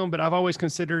slasher film, but I've always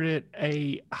considered it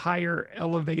a higher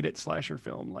elevated slasher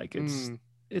film. Like it's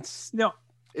You know,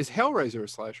 Is Hellraiser a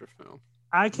slasher film?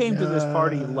 I came to this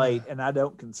party Uh. late, and I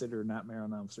don't consider Nightmare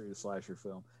on Elm Street a slasher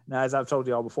film. Now, as I've told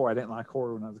you all before, I didn't like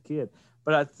horror when I was a kid,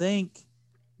 but I think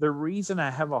the reason I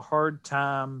have a hard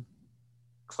time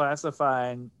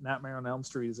classifying Nightmare on Elm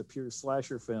Street as a pure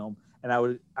slasher film, and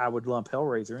I would lump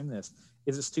Hellraiser in this,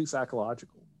 is it's too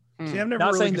psychological. see, I've never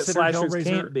Not really saying that considered slashers Hellraiser.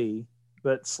 can't be,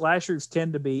 but slashers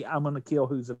tend to be I'm going to kill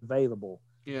who's available,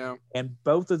 Yeah. and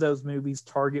both of those movies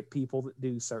target people that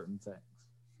do certain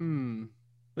things.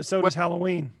 But so does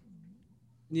Halloween.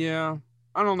 Yeah.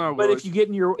 I don't know. But Willis. if you get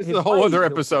in your It's his a whole way, other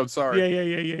episode.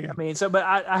 Sorry. Yeah. I mean, so, but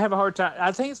I have a hard time.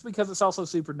 I think it's because it's also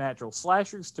supernatural.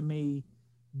 Slashers to me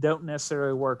don't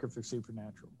necessarily work if they're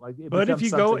supernatural. Like, it But if becomes you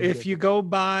something go different.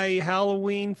 by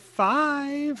Halloween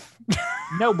 5,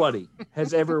 Nobody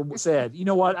has ever said, you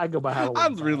know what, I go by Halloween. I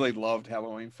 5." really loved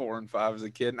Halloween 4 and 5 as a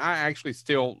kid, and I actually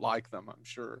still like them. I'm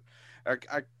sure.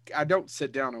 I don't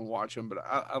sit down and watch them, but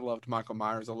I loved Michael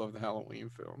Myers. I love the Halloween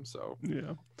film. So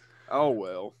yeah. oh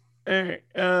well. All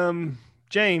right,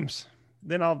 James.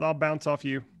 Then I'll bounce off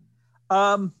you,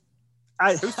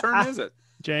 Whose turn is it?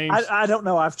 James. I don't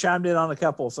know. I've chimed in on a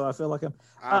couple, so I feel like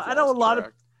I know a lost lot of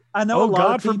track. I know Oh a lot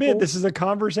God of people, forbid this is a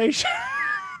conversation.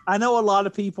 I know a lot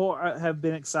of people have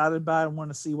been excited by it and want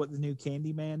to see what the new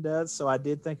Candyman does. So I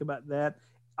did think about that.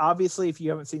 Obviously, if you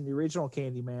haven't seen the original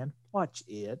Candyman, watch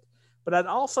it. But I'd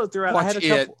also throw out. I Watch had a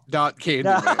couple. not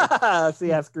Candyman.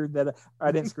 See, I screwed that up.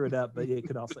 I didn't screw it up, but it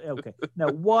could also. Okay, no,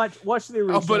 watch the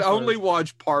original. Oh, but only first.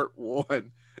 watch part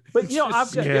 1. But you know,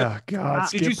 I've got. Yeah, God.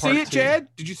 Did you skip see part it, 2. Chad?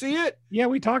 Did you see it? Yeah,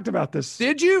 we talked about this.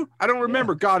 Did you? I don't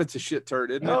remember. God, it's a shit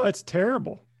turd, isn't No, it? it's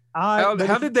terrible. How but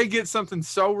if- did they get something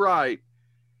so right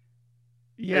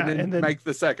Yeah, and then make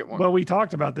the second one? Well, we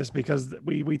talked about this because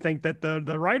we think that the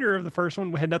writer of the first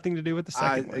one had nothing to do with the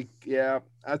second one. Yeah,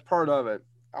 that's part of it.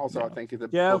 Also, I Yeah. think the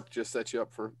Joe? book just sets you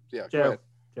up for go Joe,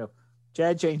 ahead.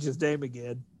 Chad changed his name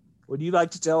again. Would you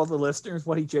like to tell the listeners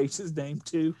what he changed his name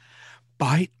to?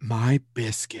 Bite my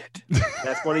biscuit.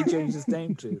 That's what he changed his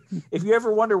name to. If you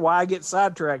ever wonder why I get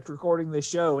sidetracked recording this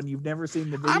show and you've never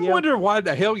seen the video, I'm wondering why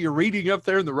the hell you're reading up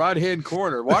there in the right hand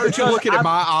corner. Why aren't you Because looking at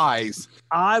my eyes?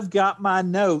 I've got my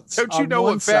notes. Don't you on know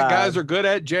one what fat side. guys are good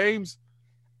at, James?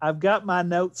 I've got my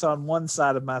notes on one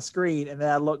side of my screen, and then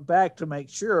I look back to make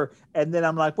sure, and then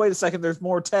I'm like, wait a second, there's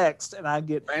more text, and I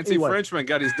get Fancy anyway, Frenchman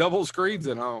got his double screens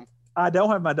at home. I don't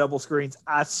have my double screens.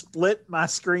 I split my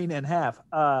screen in half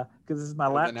because this is my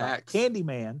With an laptop. axe.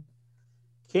 Candyman.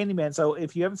 So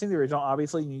if you haven't seen the original,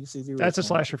 obviously you need to see the original. That's a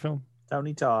slasher film.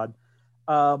 Tony Todd.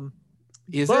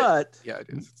 Is but it? Yeah, it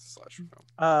is. It's a slasher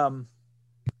film.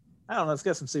 I don't know. It's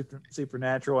got some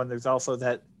supernatural, and there's also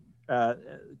that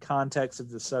context of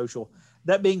the social.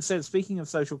 That being said, speaking of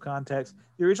social context,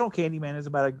 the original Candyman is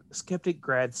about a skeptic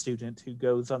grad student who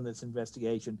goes on this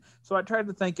investigation. So I tried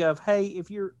to think of, hey, if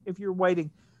you're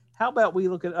waiting, how about we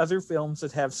look at other films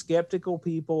that have skeptical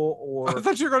people I or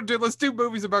thought you were going to do. Let's do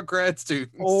movies about grad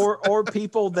students. or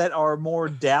people that are more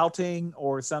doubting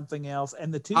or something else.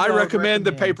 And the two I that would recommend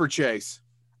The recommend- Paper Chase.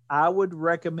 I would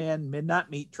recommend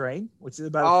Midnight Meat Train, which is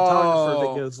about a photographer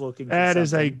that goes looking for That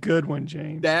is a something. good one,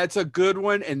 James. That's a good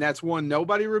one, and that's one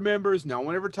nobody remembers. No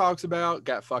one ever talks about.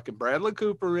 Got fucking Bradley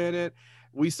Cooper in it.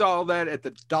 We saw that at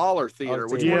the Dollar Theater.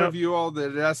 Which yeah. one of you all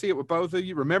did I see it with both of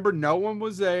you? Remember, no one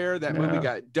was there. That movie No.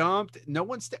 got dumped. No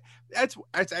one's. That's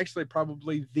actually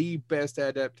probably the best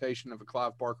adaptation of a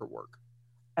Clive Barker work.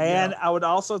 And I would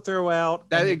also throw out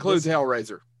That and includes this,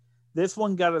 Hellraiser. this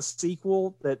one got a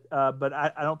sequel that, but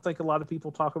I don't think a lot of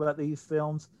people talk about these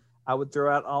films. I would throw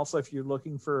out also if you're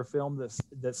looking for a film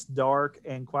that's dark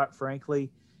and quite frankly,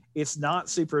 it's not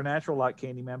supernatural like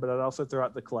Candyman, but I'd also throw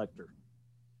out The Collector.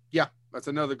 Yeah, that's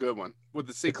another good one. With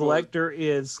the The sequel, Collector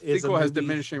is a sequel has movie-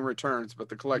 diminishing returns, but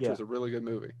The Collector Yeah. is a really good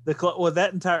movie. well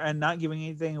that entire, and not giving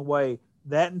anything away,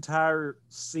 that entire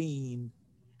scene,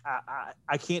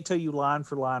 I can't tell you line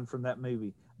for line from that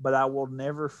movie, but I will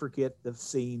never forget the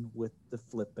scene with the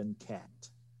flippin' cat.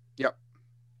 Yep.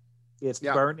 It's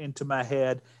Yep. burnt into my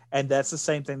head, and that's the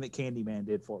same thing that Candyman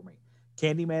did for me.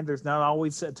 Candyman, there's not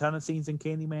always a ton of scenes in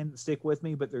Candyman that stick with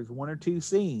me, but there's one or two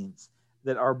scenes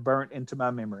that are burnt into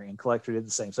my memory, and Collector did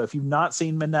the same. So if you've not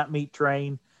seen Midnight Meat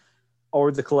Train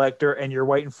or The Collector and you're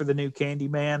waiting for the new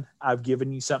Candyman, I've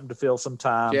given you something to fill some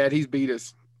time. Chad, he's beat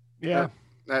us. Yeah.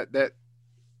 That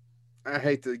I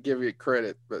hate to give you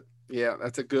credit, but yeah,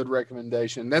 that's a good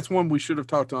recommendation. That's one we should have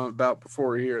talked about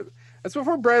before here. That's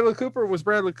before Bradley Cooper was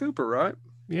Bradley Cooper, right?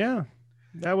 Yeah.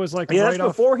 That was like Yeah, right that's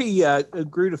off. before he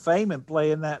grew to fame and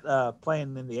playing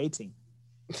in the 18.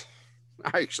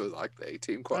 I actually like the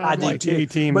A-Team quite I a do bit. like too, the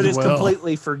A-Team but as it's well.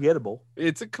 completely forgettable.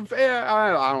 It's I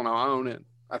don't know. I own it.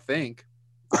 I think.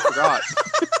 I forgot.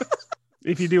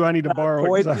 If you do, I need to borrow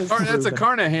point it. 'cause I- is- That's a proven.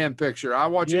 Carnahan picture. I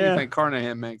watch Yeah. anything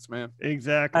Carnahan makes, man.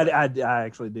 Exactly. I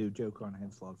actually do. Joe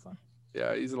Carnahan's a lot of fun.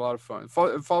 Yeah, he's a lot of fun.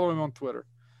 Follow him on Twitter.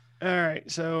 All right,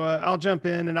 so I'll jump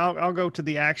in and I'll go to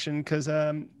the action because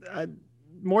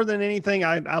more than anything,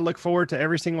 I look forward to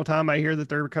every single time I hear that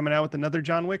they're coming out with another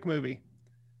John Wick movie.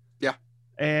 Yeah.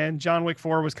 And John Wick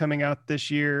 4 was coming out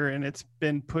this year, and it's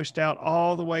been pushed out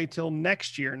all the way till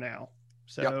next year now.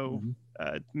 So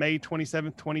May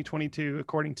 27th, 2022,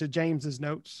 according to James's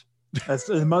notes. That's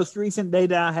the most recent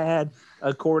data I had,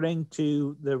 according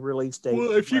to the release date.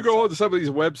 Well, if you go website. on to some of these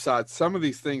websites, some of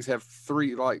these things have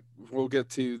three. Like we'll get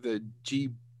to the G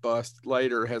Bust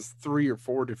later, has 3 or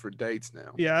 4 different dates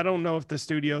now. Yeah, I don't know if the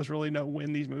studios really know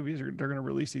when these movies they're going to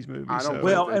release these movies. I don't so- think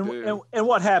Well, they do. and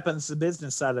what happens, the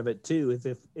business side of it too, is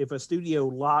if a studio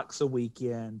locks a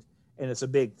weekend and it's a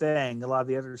big thing, a lot of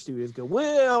the other studios go,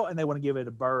 well, and they want to give it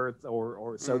a berth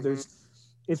or so Mhm.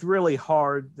 it's really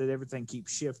hard that everything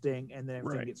keeps shifting and then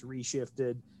everything Right. gets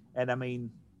reshifted. And I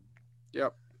mean,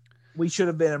 Yep. we should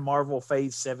have been in Marvel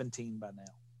Phase 17 by now.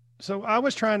 So I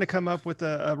was trying to come up with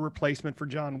a replacement for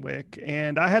John Wick,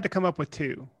 and I had to come up with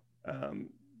 2.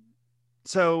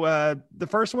 So the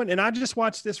first one, and I just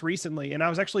watched this recently, and I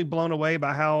was actually blown away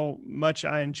by how much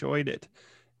I enjoyed it.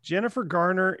 Jennifer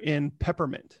Garner in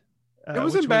Peppermint. It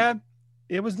wasn't bad.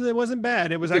 It wasn't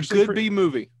bad. It was It's a actually good B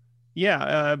movie.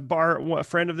 Yeah, Bart, a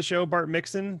friend of the show, Bart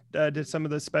Mixon, did some of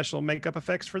the special makeup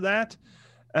effects for that.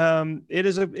 It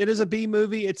is a B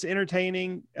movie. It's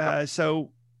entertaining. So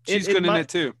She's good in might- it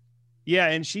too. Yeah,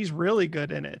 and she's really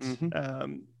good in it.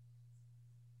 Mhm.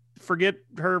 Forget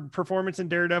her performance in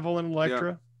Daredevil and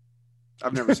Elektra.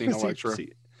 I've never seen See- Elektra.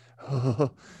 see-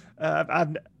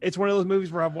 it's one of those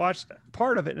movies where I've watched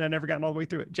part of it and I've never gotten all the way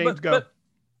through it. James, go. But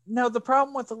no, the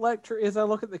problem with Elektra is I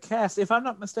look at the cast. If I'm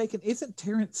not mistaken, isn't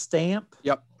Terrence Stamp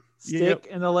Yep. Stick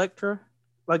in Elektra?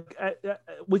 Like,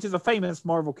 which is a famous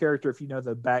Marvel character if you know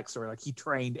the backstory. Like, he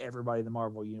trained everybody in the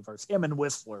Marvel universe. Him and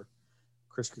Whistler.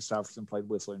 Chris Christopherson played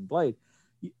Whistler in Blade.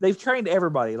 They've trained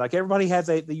everybody. Like, everybody has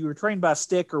you were trained by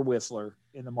Stick or Whistler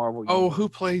in the Marvel Oh, universe. who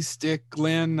plays Stick?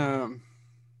 Glenn.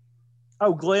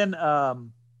 Oh, Glenn.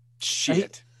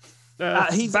 Shit.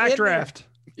 he's in Backdraft.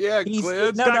 Yeah, He's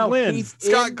Glenn. Scott Glenn. He's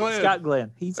Scott Glenn. Scott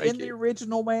Glenn. He's Thank in the you.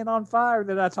 original Man on Fire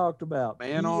that I talked about.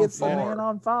 Man He on is the Fire. Man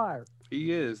on Fire.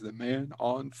 He is the man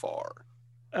on fire.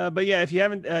 But yeah, if you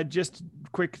haven't, just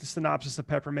quick synopsis of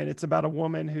Peppermint. It's about a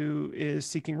woman who is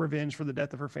seeking revenge for the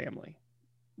death of her family.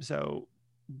 So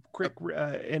quick,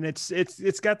 and it's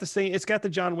got the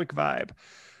John Wick vibe.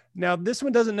 Now this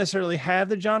one doesn't necessarily have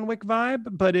the John Wick vibe,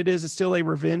 but it's still a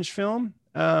revenge film.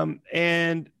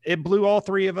 And it blew all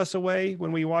 3 of us away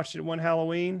when we watched it one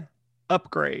Halloween.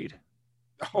 Upgrade.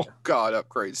 Oh God,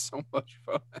 Upgrade's so much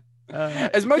fun. Uh,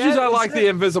 As much Yeah, as I it's like good. the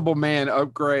Invisible Man,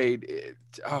 Upgrade.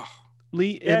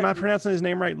 Lee, Yeah. am I pronouncing his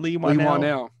name right? Lee Lee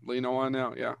Wanell.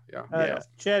 Wanell. Yeah. Yeah.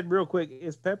 Chad, real quick,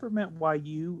 is Peppermint why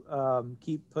you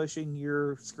keep pushing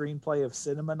your screenplay of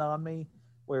Cinnamon on me,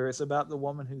 where it's about the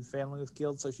woman whose family was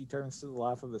killed, so she turns to the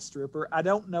life of a stripper? I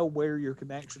don't know where your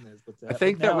connection is with that. I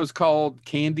think but that now was called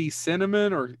Candy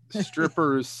Cinnamon or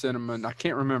Strippers Cinnamon. I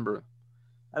can't remember.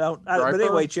 I don't. Striper? But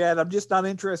anyway, Chad, I'm just not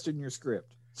interested in your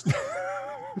script.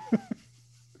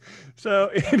 So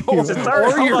anyway, It's a third- Or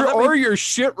hold on, your let me- or your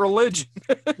shit religion.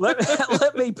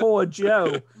 Let me pull a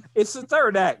Joe. It's the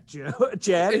third act, Joe.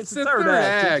 Chad. It's the third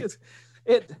act.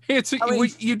 It's I mean-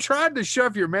 you tried to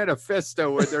shove your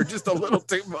manifesto in there just a little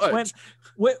too much.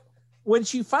 When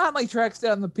she finally tracks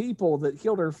down the people that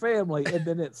killed her family, and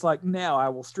then it's like, now I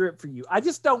will strip for you. I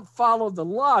just don't follow the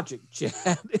logic,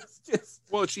 Chad. It's just,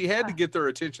 Well, she had to get their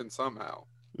attention somehow.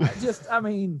 I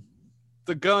mean,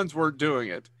 The guns weren't doing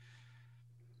it.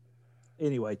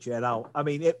 anyway, Chad.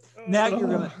 Now you're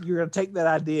gonna take that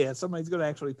idea, and somebody's gonna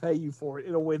actually pay you for it.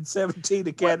 It'll win 17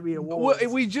 Academy Awards.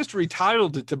 Well, we just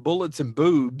retitled it to Bullets and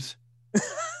Boobs.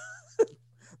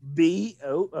 B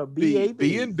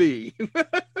B and B.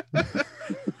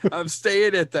 I'm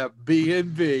staying at the B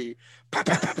and B. Pow,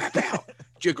 pow, pow, pow, pow.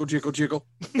 Jiggle, jiggle, jiggle.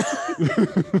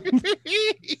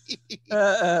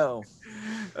 Oh.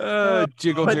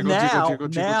 Jiggle, But jiggle, now, jiggle,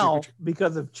 jiggle, now, jiggle.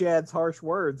 because of Chad's harsh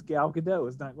words, Gal Gadot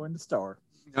is not going to star.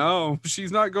 No,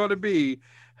 she's not going to be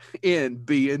in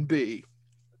B and B.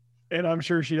 and I'm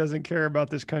sure she doesn't care about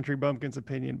this country bumpkin's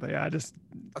opinion, but yeah,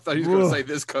 I thought he was going to Ugh. say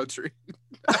this country.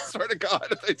 I swear to God,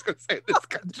 I thought he was going to say this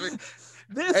country.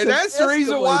 This And that's the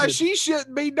reason why escalated. she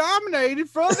shouldn't be nominated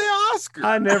for the Oscar.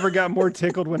 I never got more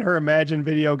tickled when her Imagine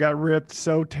video got ripped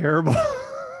so terrible.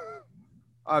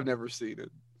 I've never seen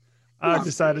it. I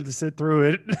decided to sit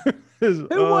through it. Who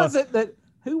was it that?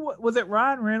 Who was it?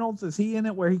 Ryan Reynolds? Is he in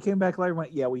it? Where he came back later and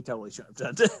went, "Yeah, we totally should have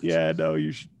done that." Yeah, no,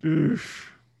 you should.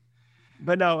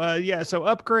 But no, yeah. So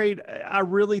Upgrade. I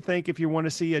really think if you want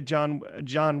to see a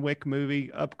John Wick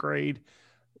movie, Upgrade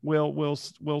will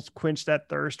quench that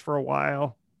thirst for a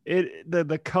while.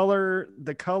 The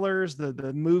colors,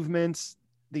 the movements,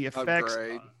 the effects,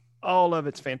 Upgrade. all of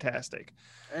it's fantastic.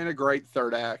 And a great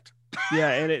third act.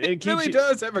 Yeah, and it keeps really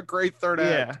does have a great third act.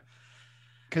 Yeah.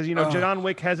 Because, John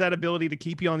Wick has that ability to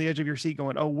keep you on the edge of your seat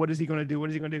going, oh, what is he going to do? What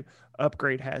is he going to do?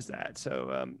 Upgrade has that.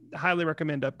 So highly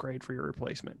recommend Upgrade for your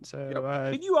replacement. So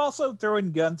Can you also throw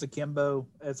in Guns Akimbo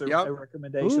as a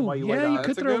recommendation while you wait on you it?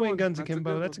 could throw in Guns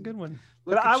Akimbo. That's a good one.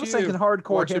 But I was thinking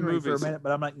Hardcore Henry for a minute,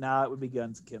 but I'm like, nah, it would be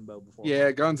Guns Akimbo before.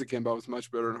 Yeah, Guns Akimbo is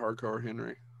much better than Hardcore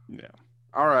Henry. Yeah.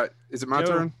 All right. Is it my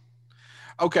turn?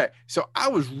 Okay. So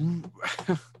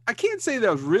I can't say that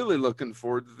I was really looking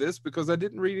forward to this because I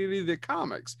didn't read any of the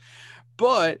comics,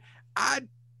 but I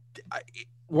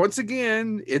once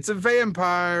again, it's a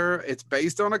vampire. It's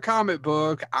based on a comic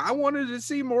book. I wanted to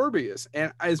see Morbius,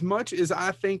 and as much as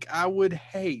I think I would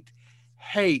hate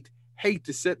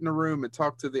to sit in a room and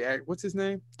talk to the actor. What's his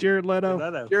name? Jared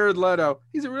Leto. Jared Leto.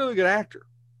 He's a really good actor.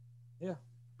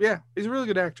 Yeah, he's a really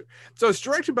good actor. So it's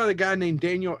directed by the guy named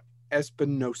Daniel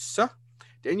Espinosa.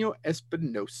 Daniel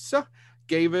Espinosa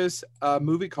gave us a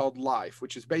movie called Life,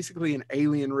 which is basically an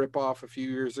Alien ripoff a few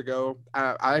years ago.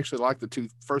 I actually like the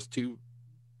first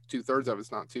two-thirds of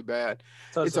it's not too bad.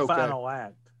 So it's the final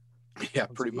act. Yeah,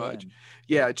 pretty much.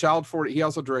 Yeah, Child 40. He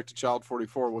also directed Child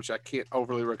 44, which I can't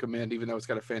overly recommend, even though it's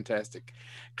got a fantastic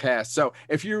cast. So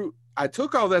I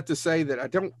took all that to say that I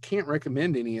can't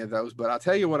recommend any of those, but I'll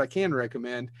tell you what I can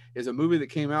recommend is a movie that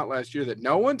came out last year that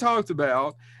no one talked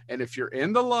about. And if you're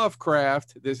in the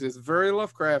Lovecraft, this is very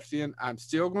Lovecraftian. I'm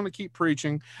still going to keep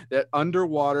preaching that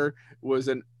Underwater was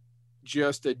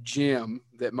just a gem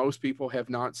that most people have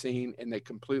not seen and they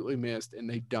completely missed and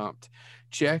they dumped.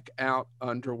 Check out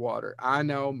Underwater. I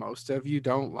know most of you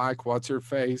don't like what's her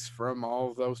face from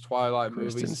all of those Twilight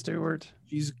movies. Kristen Stewart.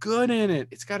 She's good in it.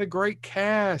 It's got a great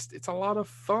cast. It's a lot of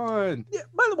fun. Yeah.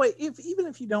 By the way, even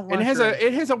if you don't like and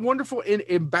it has a wonderful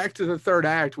in back to the third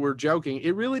act. We're joking.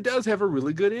 It really does have a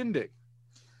really good ending.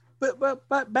 But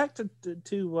back to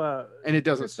and it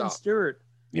doesn't Kristen stop. Stewart.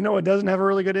 You know, it doesn't have a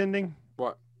really good ending.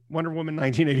 What? Wonder Woman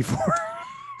 1984.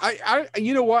 I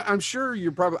you know what? I'm sure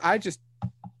you're probably. I just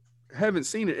haven't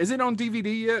seen it. Is it on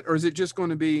DVD yet, or is it just going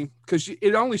to be because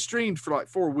it only streamed for like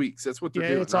 4 weeks? That's what they're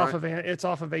doing. It's off of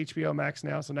HBO Max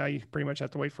now, so now you pretty much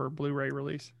have to wait for a Blu-ray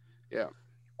release. Yeah.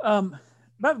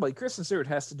 By the way, Kristen Stewart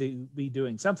has to be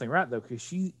doing something right though, because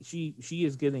she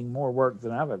is getting more work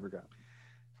than I've ever got.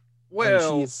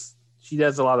 Well, she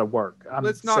does a lot of work.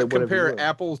 Let's not compare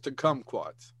apples to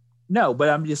kumquats. No, but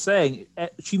I'm just saying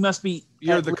she must be.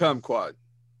 You're the kumquat.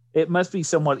 It must be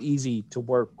somewhat easy to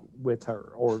work with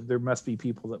her, or there must be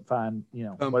people that find,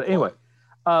 But anyway,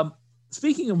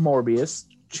 speaking of Morbius,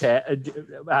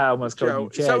 I almost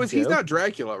called you Chad. So he's not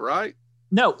Dracula, right?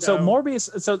 No. So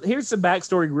Morbius. So here's the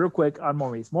backstory, real quick, on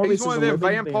Morbius. Morbius he's one is of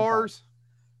them vampires.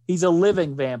 He's a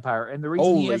living vampire, and the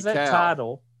reason he has that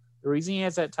title,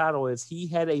 is he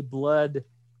had a blood.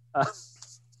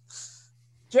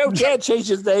 Joe can't change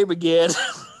his name again.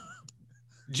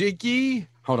 Jiggy,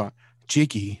 hold on.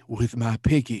 Jiggy with my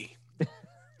piggy.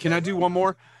 Can I do one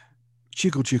more?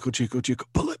 Chickle, chickle, chickle, chickle.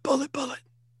 Bullet, bullet, bullet.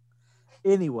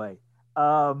 Anyway,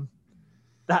 but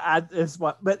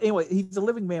anyway, he's a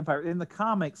living vampire. In the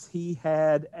comics, he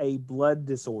had a blood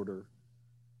disorder,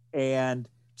 and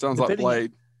sounds like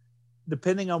Blade.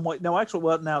 Depending on what, no, actually,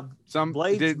 well, now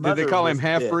Blade's did they call him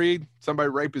half breed? Somebody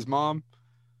rape his mom?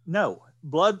 No,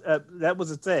 blood. That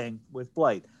was a thing with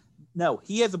Blade. No,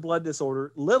 he has a blood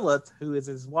disorder. Lilith, who is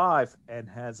his wife and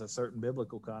has a certain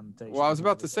biblical connotation. Well, I was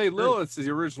about to say Lilith's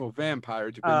the original vampire,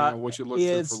 depending on what you look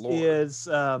for lore. Is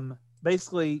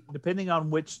basically depending on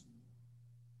which.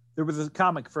 There was a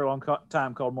comic for a long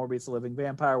time called Morbius the Living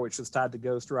Vampire, which was tied to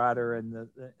Ghost Rider and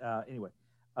the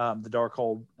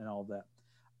Darkhold and all of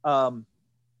that.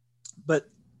 But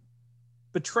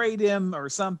betrayed him or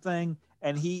something,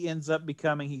 and he ends up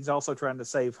becoming. He's also trying to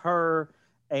save her.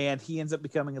 And he ends up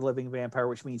becoming a living vampire,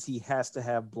 which means he has to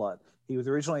have blood. He was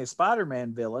originally a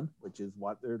Spider-Man villain, which is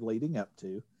what they're leading up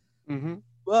to. Mm-hmm.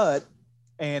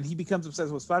 And he becomes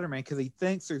obsessed with Spider-Man because he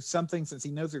thinks there's something, since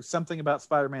he knows there's something about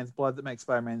Spider-Man's blood that makes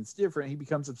Spider-Man different. He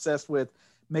becomes obsessed with,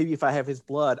 maybe if I have his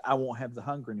blood, I won't have the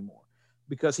hunger anymore.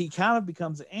 Because he kind of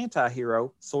becomes an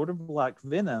anti-hero, sort of like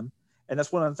Venom. And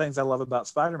that's one of the things I love about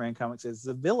Spider-Man comics is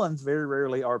the villains very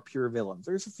rarely are pure villains.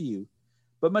 There's a few.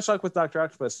 But much like with Dr.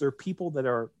 Octopus, there are people that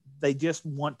are They just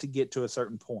want to get to a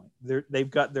certain point. They've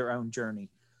got their own journey.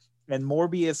 And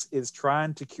Morbius is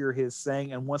trying to cure his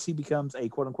thing. And once he becomes a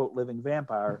quote unquote living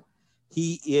vampire,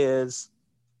 he is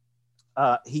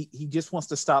he just wants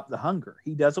to stop the hunger.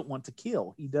 He doesn't want to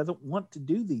kill. He doesn't want to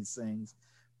do these things,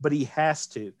 but he has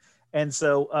to. And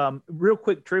so, real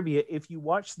quick trivia: if you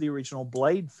watch the original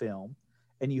Blade film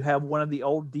and you have one of the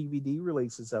old DVD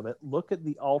releases of it, look at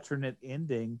the alternate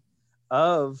ending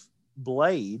of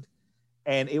Blade,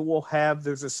 and it will have,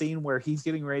 there's a scene where he's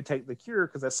getting ready to take the cure,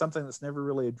 because that's something that's never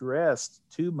really addressed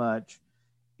too much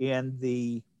in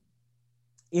the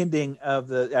ending of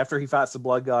the, after he fights the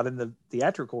blood god in the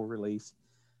theatrical release.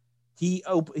 He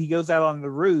goes out on the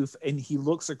roof and he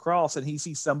looks across and he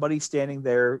sees somebody standing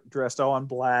there dressed all in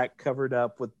black, covered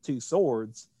up with two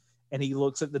swords. And he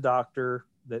looks at the doctor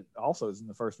that also is in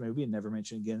the first movie and never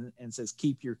mentioned again, and says,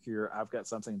 "Keep your cure. I've got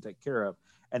something to take care of."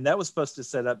 And that was supposed to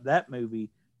set up that movie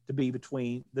to be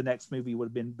between, the next movie would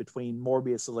have been between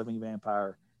Morbius, the living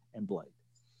vampire, and Blade.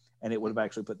 And it would have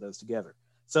actually put those together.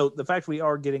 So the fact we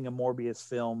are getting a Morbius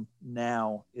film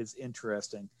now is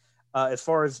interesting. As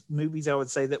far as movies, I would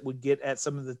say that would get at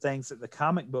some of the things that the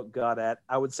comic book got at,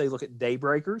 I would say look at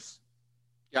Daybreakers.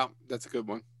 Yeah, that's a good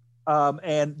one.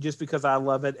 And just because I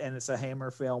love it, and it's a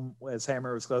Hammer film, as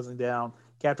Hammer was closing down,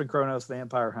 Captain Kronos,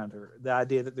 Vampire Hunter. The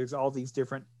idea that there's all these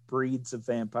different breeds of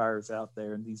vampires out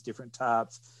there and these different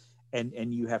types,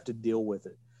 and you have to deal with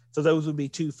it. So those would be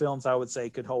two films I would say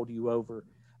could hold you over.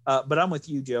 But I'm with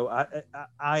you, Joe.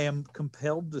 I am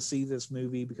compelled to see this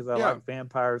movie because I like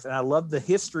vampires and I love the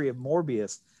history of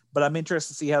Morbius, but I'm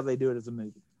interested to see how they do it as a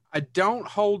movie. I don't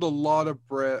hold a lot of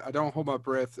breath. I don't hold my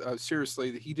breath.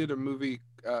 Seriously, he did a movie,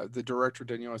 the director,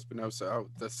 Daniel Espinosa,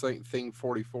 The Thing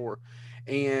 44,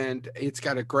 and it's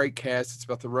got a great cast. It's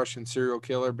about the Russian serial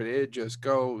killer, but it just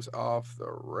goes off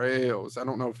the rails. I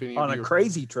don't know if any on of you a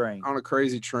crazy train. On a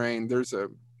crazy train.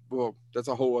 Well, that's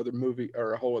a whole other movie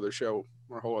or a whole other show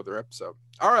or a whole other episode.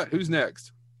 All right, who's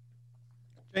next?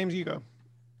 James, you go.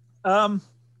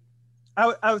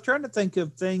 I was trying to think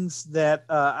of things that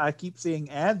I keep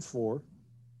seeing ads for,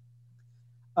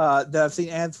 that I've seen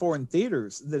ads for in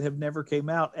theaters that have never came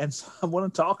out. And so I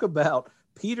want to talk about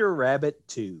Peter Rabbit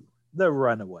 2, The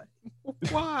Runaway.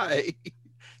 Why?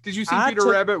 Did you see Peter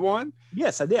Rabbit 1?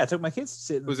 Yes, I did. I took my kids to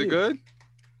see it. Was it good?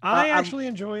 I actually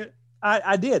enjoy it.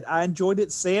 I did. I enjoyed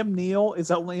it. Sam Neill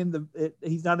is only in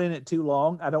he's not in it too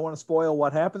long. I don't want to spoil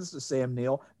what happens to Sam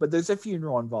Neill, but there's a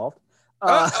funeral involved.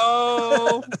 Did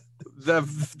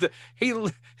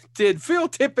Phil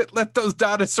Tippett let those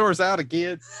dinosaurs out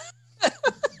again?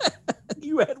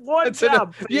 You had one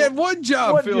job. You had one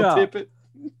job, Phil Tippett.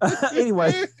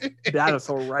 Anyway,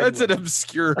 dinosaur wrangler. That's an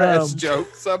obscure ass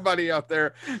joke. Somebody out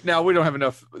there. Now we don't have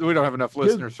enough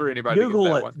listeners for anybody. Google to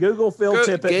get that it. one. Google Phil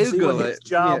Tippett and see what his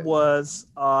job was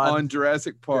on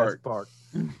Jurassic Park.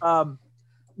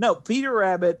 No, Peter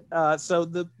Rabbit. So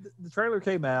the trailer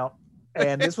came out,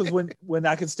 and this was when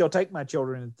I could still take my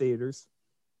children in theaters,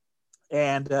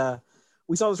 and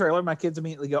we saw the trailer. My kids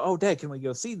immediately go, "Oh, Dad, can we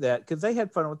go see that?" Because they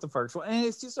had fun with the first one, and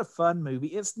it's just a fun movie.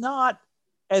 It's not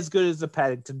as good as the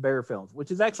Paddington Bear films, which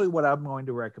is actually what I'm going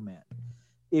to recommend.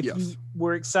 If you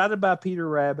were excited about Peter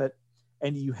Rabbit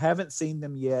and you haven't seen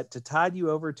them yet, to tide you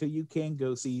over till you can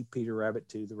go see Peter Rabbit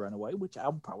 2, The Runaway, which I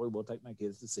probably will take my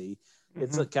kids to see. Mm-hmm.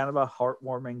 It's a kind of a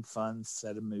heartwarming, fun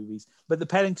set of movies. But the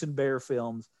Paddington Bear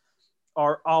films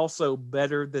are also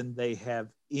better than they have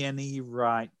any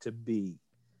right to be.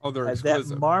 Oh, they're exquisite.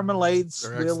 That marmalade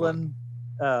swilling,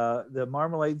 the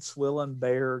marmalade swilling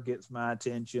bear gets my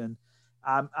attention.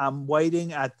 I'm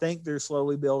waiting. I think they're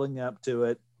slowly building up to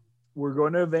it. We're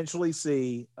going to eventually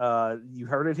see. You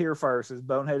heard it here first. It's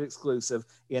Bonehead exclusive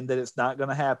in that it's not going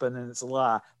to happen and it's a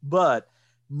lie. But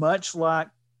much like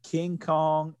King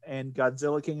Kong and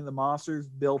Godzilla King of the Monsters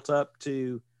built up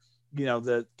to,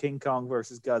 the King Kong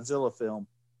versus Godzilla film,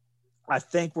 I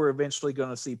think we're eventually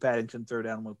going to see Paddington throw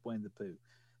down with Winnie the Pooh.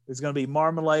 There's going to be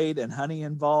marmalade and honey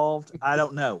involved. I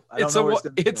don't know.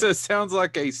 Sounds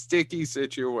like a sticky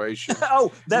situation.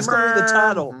 Oh, that's going to be the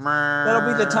title.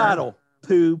 That'll be the title.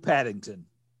 Pooh Paddington,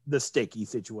 the sticky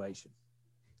situation.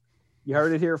 You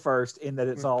heard it here first, in that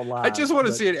it's all live. I just want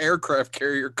to see an aircraft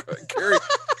carrier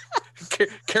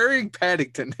carrying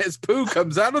Paddington as Pooh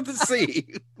comes out of the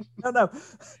sea. No.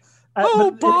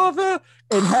 Bother!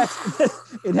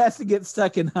 It has to get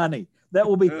stuck in honey. That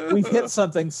will be. We've hit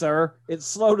something, sir. It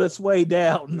slowed us way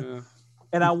down. Yeah.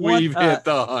 And we've hit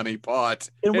the honey pot,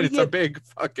 and it's a big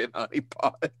fucking honey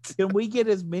pot. Can we get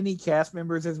as many cast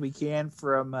members as we can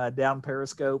from down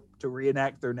Periscope to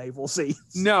reenact their naval scenes?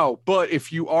 No, but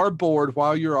if you are bored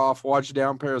while you're off, watch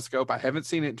Down Periscope. I haven't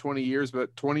seen it in 20 years,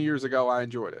 but 20 years ago I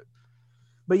enjoyed it.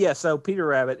 But yeah, so Peter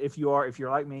Rabbit, if you're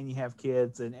like me and you have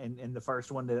kids and the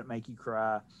first one didn't make you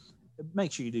cry,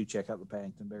 make sure you do check out the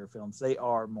Paddington Bear films. They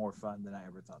are more fun than I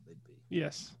ever thought they'd be.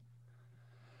 Yes.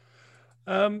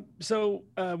 So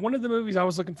one of the movies I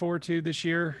was looking forward to this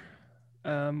year,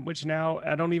 which now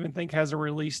I don't even think has a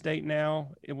release date now,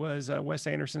 it was Wes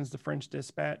Anderson's The French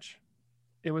Dispatch.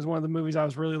 It was one of the movies I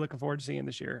was really looking forward to seeing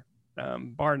this year,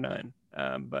 bar none.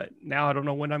 But now I don't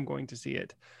know when I'm going to see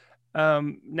it. Now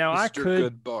Mr. I could,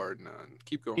 Good bar none.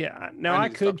 Keep going. yeah. Now I I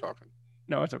need to stop could. talking.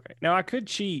 No, it's okay. Now I could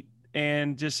cheat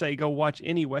and just say go watch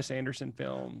any Wes Anderson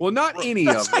film. Well, not any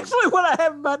That's of them. actually what I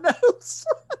have in my notes.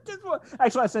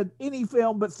 Actually, I said any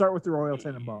film, but start with the Royal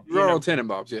Tenenbaums. Royal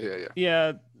Tenenbaums. Yeah.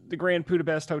 Yeah, the Grand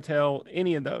Budapest Hotel,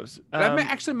 any of those. That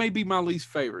actually may be my least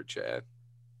favorite, Chad.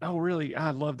 Oh, really?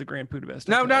 I love the Grand Budapest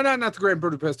No, Hotel. not the Grand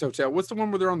Budapest Hotel. What's the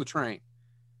one where they're on the train?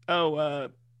 Oh,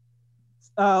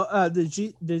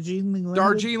 the Darjeeling Limited?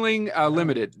 Darjeeling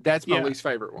Limited. That's my Yeah. least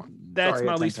favorite one. that's Sorry,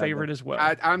 my I least think I favorite did. as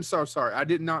well. I'm so sorry. I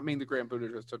did not mean the Grand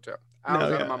Budapest Hotel. I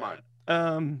was out of my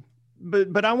mind.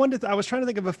 But I wanted. I was trying to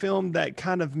think of a film that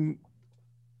kind of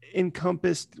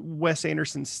encompassed Wes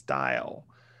Anderson's style.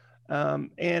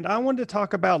 And I wanted to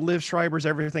talk about Liv Schreiber's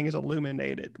Everything is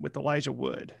Illuminated with Elijah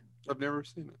Wood. I've never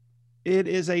seen it. It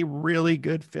is a really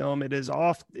good film. It is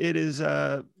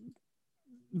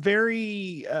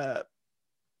very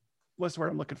what's the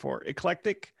word I'm looking for?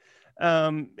 Eclectic.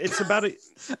 It's about a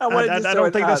I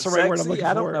don't think that's the right word I'm looking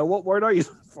I don't for. know. What word are you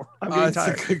looking for? I'm getting That's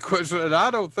tired. a good question, and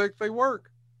I don't think they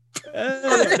work.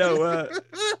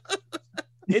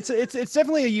 It's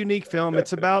definitely a unique film.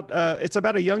 It's about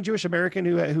a young Jewish American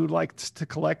who likes to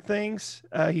collect things.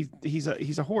 He's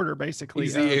a hoarder basically.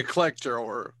 He's the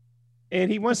eclector. And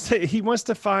he wants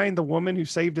to find the woman who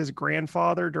saved his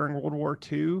grandfather during World War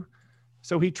II.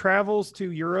 So he travels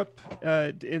to Europe,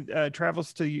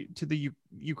 travels to the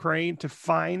Ukraine to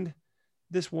find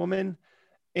this woman.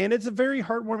 And it's a very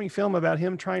heartwarming film about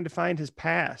him trying to find his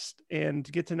past and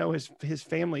to get to know his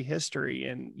family history.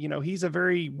 And, you know, he's a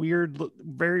very weird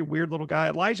little guy.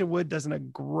 Elijah Wood does a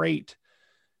great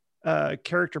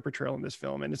character portrayal in this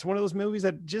film. And it's one of those movies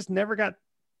that just never got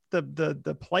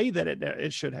the play that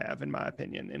it should have, in my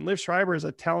opinion. And Liv Schreiber is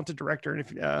a talented director. And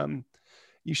if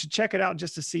you should check it out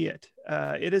just to see it.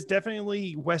 It is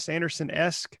definitely Wes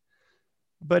Anderson-esque,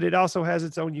 but it also has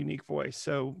its own unique voice.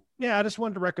 So yeah, I just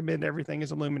wanted to recommend Everything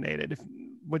is Illuminated,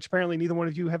 which apparently neither one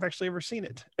of you have actually ever seen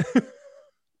it.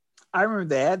 I remember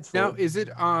the ad for Now, it. is it?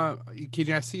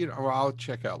 Can I see it? Oh, I'll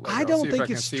check out later. I I'll don't see if think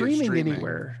can it's see it streaming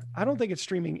anywhere. I don't think it's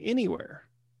streaming anywhere.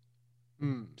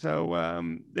 Hmm. So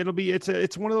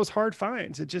it's one of those hard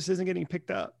finds. It just isn't getting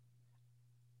picked up.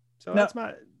 So No. that's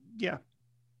yeah.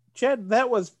 Chad, that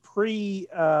was pre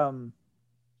Lord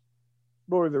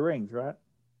of the Rings, right?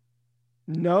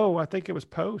 No, I think it was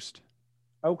post.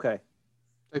 Okay.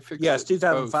 They fixed Yeah, it's it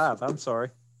 2005. post. I'm sorry.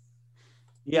 it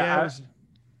Yeah, was-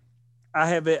 I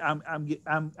have it.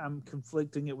 I'm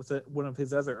conflicting it with one of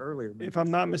his other earlier movies. if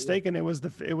I'm not Yeah. mistaken, it was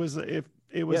Yes,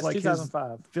 like his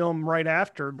 2005. film right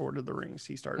after Lord of the Rings.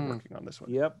 He started Hmm. working on this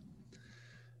one. Yep.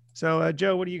 So,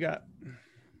 Joe, what do you got?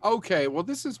 Okay, well,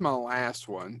 this is my last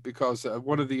one because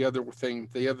one of the other thing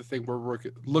we're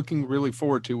looking really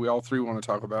forward to, we all three want to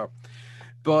talk about,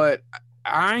 but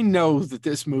I know that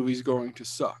this movie's going to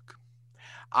suck.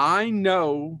 I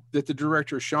know that the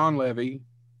director Sean Levy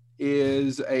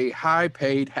is a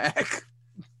high-paid hack.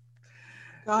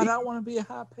 God, I want to be a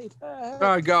high-paid hack.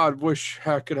 My God, wish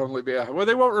I could only be a. Well,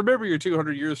 they won't remember you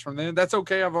 200 years from then. That's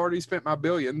okay. I've already spent my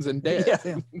billions in debt.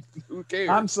 Yeah. Who cares?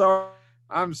 I'm sorry.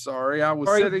 I'm sorry. I was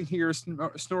Sorry. sitting here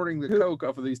snorting the coke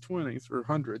off of these 20s or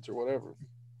 100s or whatever.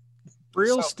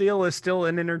 Real So- Steel is still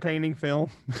an entertaining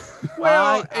film.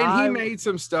 Well, and he I- made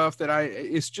some stuff that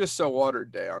it's just so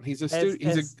watered down. He's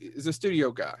he's a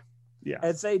studio guy. Yeah.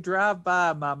 As they drive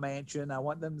by my mansion, I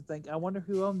want them to think, I wonder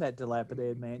who owned that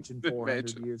dilapidated mansion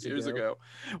 400 years ago.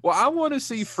 Well, I want to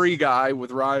see Free Guy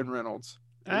with Ryan Reynolds,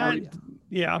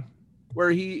 Yeah. where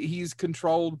he's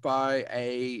controlled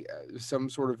by some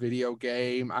sort of video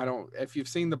game. If you've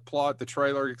seen the plot, the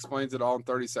trailer explains it all in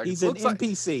 30 seconds. He's an Looks like-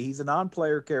 NPC. He's a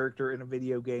non-player character in a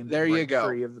video game. that There you breaks go.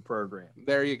 Free of the program.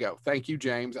 There you go. Thank you,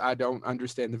 James. I don't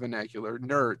understand the vernacular.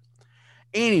 Nerd.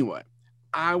 Anyway,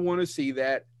 I want to see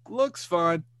that. Looks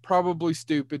fun, probably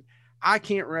stupid. I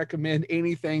can't recommend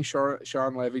anything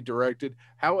Sean Levy directed.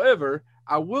 However,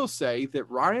 I will say that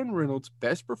Ryan Reynolds'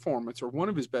 best performance, or one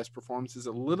of his best performances, is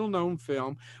a little-known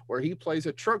film where he plays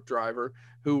a truck driver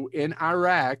who, in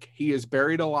Iraq, he is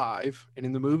buried alive, and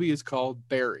in the movie is called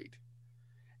Buried.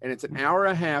 And it's an hour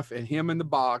and a half, and him in the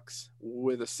box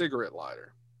with a cigarette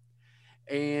lighter.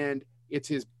 And it's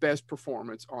his best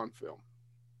performance on film.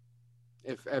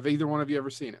 If have either one of you ever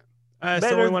seen it? It's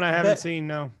the only one I haven't seen.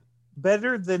 No,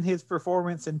 better than his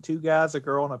performance in Two Guys, a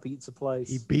Girl, and a Pizza Place.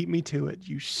 he beat me to it.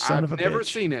 You son of a bitch. I've never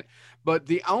seen it, but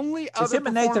the only it's other him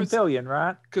and Nathan Fillion,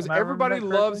 right? Because everybody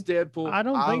loves Deadpool. I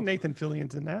don't think Nathan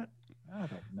Fillion's in that. I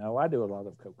don't know. I do a lot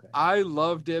of cocaine. I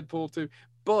love Deadpool too,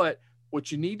 but what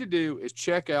you need to do is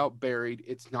check out Buried.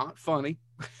 It's not funny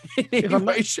in any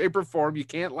way, shape, or form. You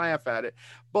can't laugh at it.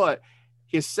 But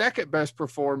his second best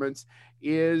performance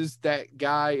is that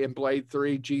guy in Blade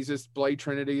 3. Jesus, Blade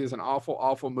Trinity is an awful,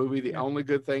 awful movie. The only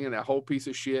good thing in that whole piece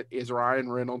of shit is Ryan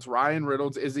Reynolds. Ryan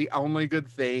Reynolds is the only good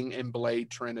thing in Blade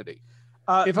Trinity.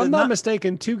 If I'm not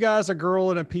mistaken, Two Guys, a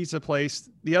Girl, and a Pizza Place.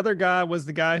 The other guy was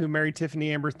the guy who married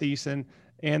Tiffany Amber Thiessen,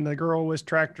 and the girl was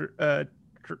Tractor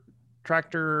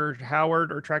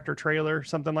Howard or Tractor Trailer,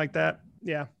 something like that.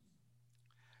 Yeah.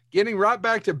 Getting right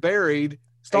back to Buried,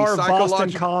 star of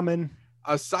Boston Common,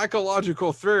 a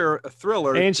psychological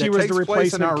thriller, and she was the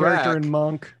replacement character in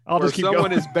Monk. I'll just keep going.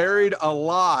 Someone is buried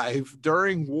alive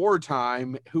during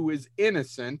wartime who is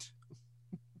innocent.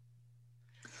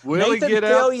 Will Nathan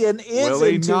Fillion is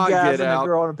in Two Guys and a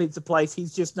Girl, and a Pizza Place.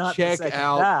 He's just not. Check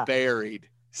out Buried.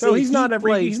 So he's not a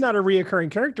reoccurring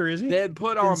character, is he? Then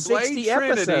put on Blade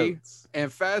Trinity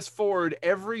and fast forward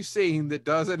every scene that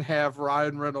doesn't have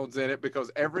Ryan Reynolds in it,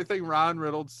 because everything Ryan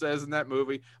Reynolds says in that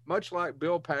movie, much like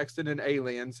Bill Paxton in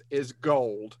Aliens, is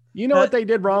gold. You know what they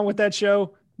did wrong with that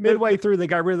show? Midway through, they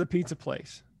got rid of the pizza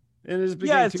place. It's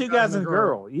Two Guys and a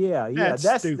Girl. Yeah. That's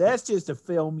just a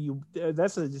film.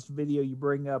 That's just a video you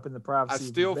bring up in the privacy. I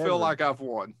still feel like I've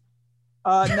won.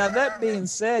 Now that being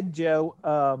said,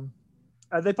 Joe,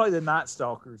 they played the Night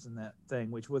Stalkers in that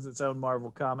thing, which was its own Marvel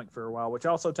comic for a while, which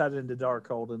also tied into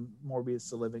Darkhold and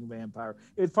Morbius the Living Vampire.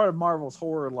 It was part of Marvel's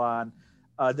horror line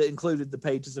that included the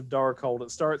pages of Darkhold. It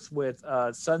starts with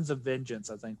Sons of Vengeance,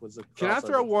 I think was the. Can I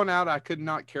throw one out? I could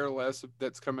not care less if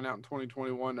that's coming out in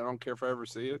 2021. I don't care if I ever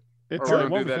see it. It's won't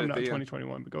be coming out in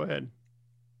 2021, but go ahead.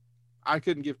 I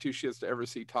couldn't give two shits to ever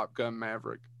see Top Gun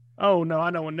Maverick. Oh, no, I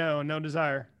know. No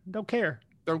desire. Don't care.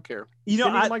 Don't care. You know,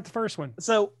 I like the first one.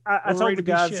 So I told the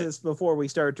guys this before we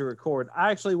started to record.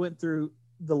 I actually went through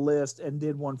the list and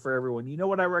did one for everyone. You know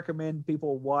what I recommend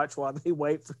people watch while they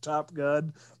wait for Top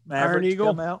Gun Maverick to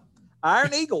come out?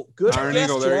 Iron Eagle. Good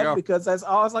guess, Chad, because that's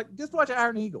all I was like, just watch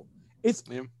Iron Eagle. It's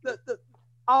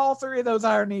all three of those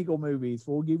Iron Eagle movies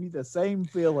will give you the same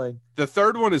feeling. The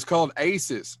third one is called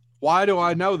Aces. Why do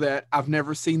I know that? I've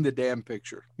never seen the damn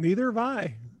picture. Neither have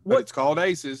I. It's called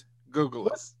Aces. Google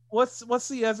it. What's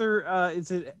the other? Is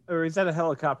that a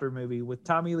helicopter movie with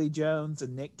Tommy Lee Jones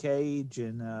and Nick Cage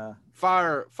and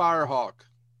Firehawk?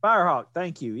 Firehawk.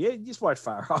 Thank you. Yeah, just watch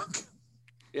Firehawk.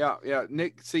 Yeah.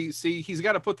 Nick, see, he's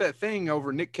got to put that thing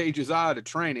over Nick Cage's eye to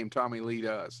train him. Tommy Lee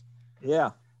does.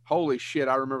 Yeah. Holy shit!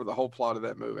 I remember the whole plot of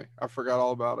that movie. I forgot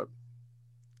all about it.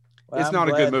 Well, it's not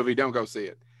a good movie. Don't go see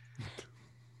it.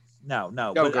 No.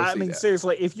 But I mean,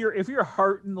 seriously, if you're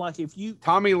hurting, like if you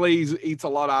Tommy Lee eats a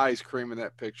lot of ice cream in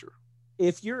that picture.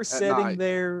 If you're sitting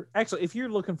there, actually, if you're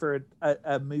looking for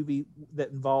a movie that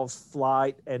involves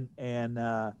flight and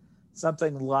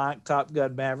something like Top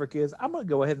Gun Maverick is, I'm going to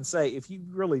go ahead and say, if you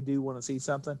really do want to see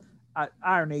something,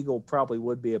 Iron Eagle probably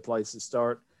would be a place to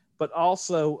start. But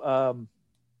also,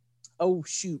 oh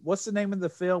shoot, what's the name of the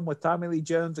film with Tommy Lee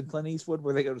Jones and Clint Eastwood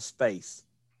where they go to space?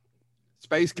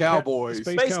 Space Cowboys.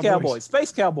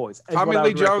 Space Cowboys. Tommy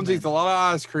Lee Jones eats a lot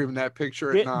of ice cream in that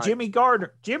picture at night. Jimmy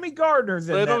Gardner's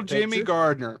in Little that Jimmy picture.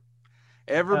 Gardner.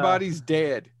 Everybody's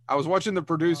dead. I was watching the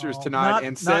producers tonight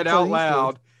and said out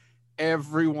loud,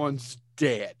 everyone's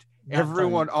dead.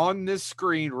 Everyone on this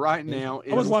screen right now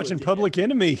is I was watching Public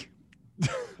Enemy.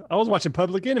 I was watching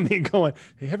Public Enemy and going,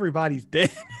 everybody's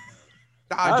dead.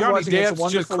 Johnny Depp's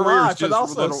just career's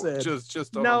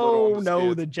just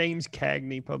the James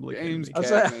Cagney Public Enemy.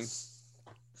 I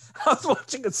was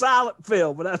watching a silent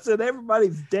film, but I said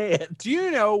everybody's dead. Do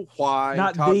you know why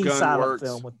Not Top the Gun silent works?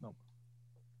 film with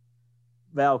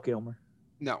Val Kilmer.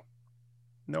 No,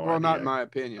 well, idea. Not in my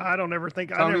opinion. I never actually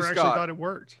thought it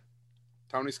worked.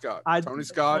 Tony Scott. Tony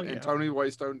Scott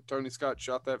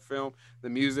shot that film. The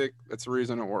music, that's the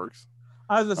reason it works.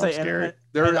 I was going to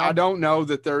say, I don't know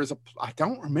that there's I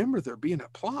don't remember there being a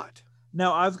plot.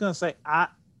 No, I was going to say,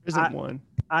 one.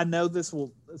 I know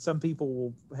some people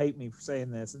will hate me for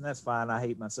saying this, and that's fine. I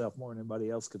hate myself more than anybody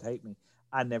else could hate me.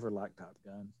 I never liked Top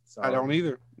Gun. Sorry. I don't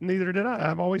either. Neither did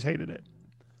I. I've always hated it.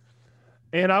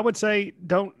 And I would say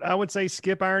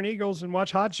skip Iron Eagles and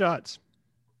watch Hot Shots.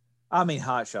 I mean,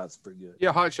 Hot Shots pretty good.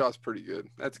 Yeah, Hot Shots pretty good.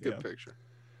 That's a good picture.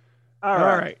 All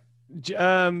right.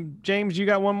 James, you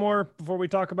got one more before we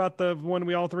talk about the one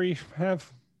we all three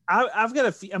have? I've got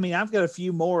a few. I mean, I've got a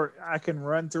few more. I can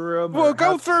run through them. Well,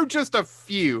 go through just a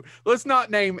few. Let's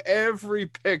not name every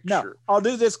picture. No, I'll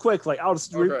do this quickly. I'll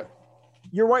just. Okay.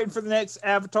 You're waiting for the next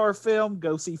Avatar film.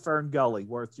 Go see Fern Gully.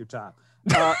 Worth your time.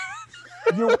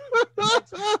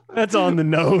 That's on the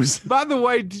nose. By the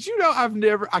way, did you know I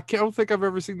don't think I've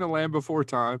ever seen The Land Before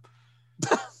Time.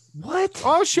 What?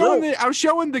 I was showing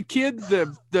the kid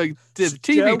the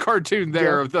TV Joe? cartoon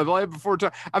there of The Land Before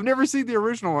Time. I've never seen the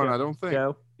original one. I don't think.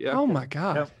 Joe, Yeah. Oh my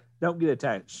God. don't get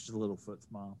attached to Littlefoot's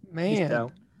mom. Just Man.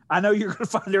 don't. I know you're going to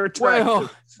find her attractive.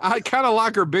 Well, I kind of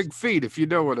like her big feet, if you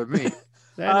know what I mean.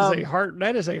 That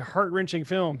is a heart-wrenching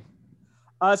film.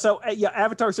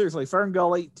 Avatar, seriously, Fern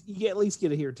Gully, you at least get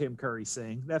to hear Tim Curry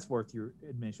sing. That's worth your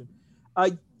admission.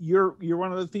 You're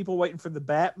one of those people waiting for the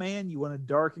Batman. You want a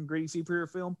dark and gritty superhero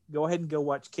film? Go ahead and go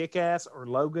watch Kick-Ass or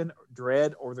Logan, or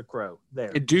Dread, or The Crow.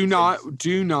 There. And do not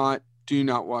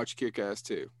watch Kick-Ass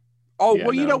 2. Oh, Yeah,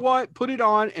 well, you no. know what? Put it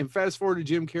on and fast forward to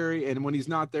Jim Carrey, and when he's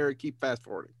not there, keep fast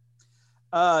forwarding.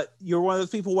 You're one of those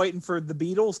people waiting for the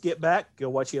Beatles. Get back. Go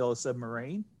watch Yellow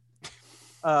Submarine.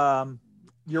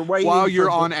 You're waiting While you're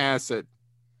on acid.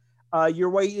 You're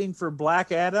waiting for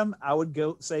Black Adam. I would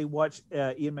go say watch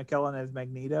Ian McKellen as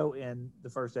Magneto in the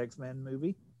first X-Men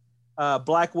movie.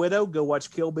 Black Widow, go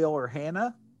watch Kill Bill or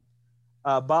Hannah.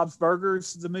 Bob's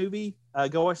Burgers, the movie.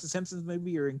 Go watch the Simpsons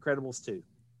movie or Incredibles 2.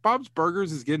 Bob's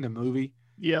Burgers is getting a movie.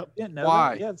 Yep. Yeah, no,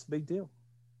 Why? Yeah, it's a big deal.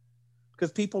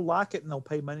 Because people like it and they'll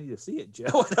pay money to see it, Joe.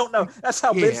 I don't know. That's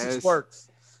how Yes. business works.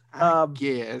 I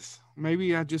guess.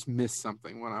 Maybe I just missed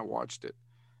something when I watched it.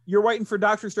 You're waiting for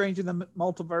Doctor Strange in the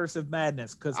Multiverse of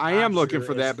Madness because I am looking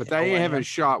for that, but they haven't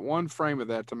shot one frame of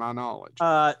that to my knowledge.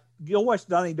 Go watch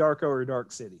Donnie Darko or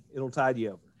Dark City. It'll tide you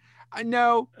over. I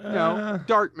know. Uh,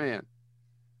 Dark Man.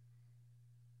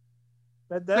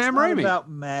 That's Sam not Raimi. about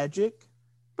magic,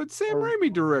 But Sam Or-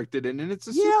 Raimi directed it, and it's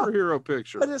a Yeah, superhero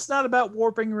picture. but it's not about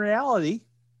warping reality.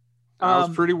 I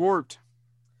was pretty warped.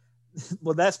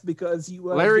 Well, that's because you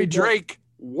Larry did that. Drake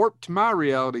warped my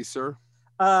reality, sir.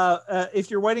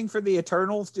 If you're waiting for the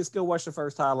Eternals, just go watch the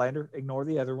first Highlander. Ignore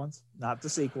the other ones, not the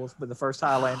sequels, but the first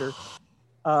Highlander.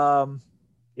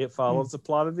 It follows the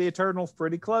plot of the Eternals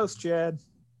pretty close, Chad.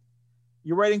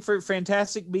 You're waiting for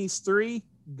Fantastic Beasts 3?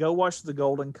 Go watch The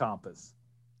Golden Compass.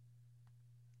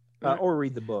 Or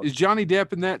read the book. Is Johnny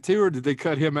Depp in that too, or did they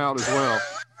cut him out as well?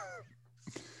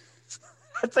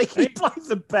 I think he plays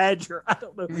the Badger. I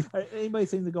don't know. Anybody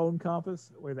seen The Golden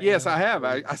Compass? Yes, I have.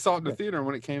 I saw it in the theater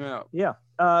when it came out. Yeah.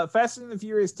 Fast and the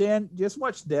Furious 10, just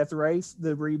watch Death Race,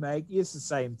 the remake. It's the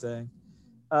same thing.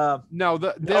 No,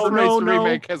 the Death Race no.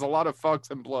 remake has a lot of fucks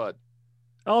and blood.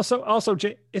 Also,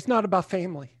 it's not about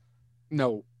family.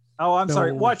 No. Oh, I'm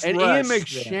sorry. No. Watch And Rush. Ian then.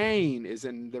 McShane is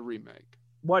in the remake.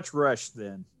 Watch Rush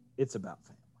then. It's about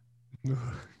family.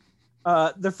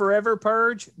 The Forever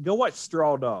Purge, go watch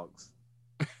Straw Dogs.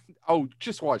 Oh,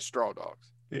 just watch Straw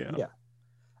Dogs. Yeah. Yeah.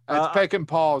 That's Peck and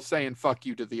Paul saying fuck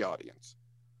you to the audience.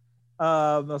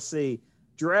 Let's see.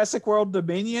 Jurassic World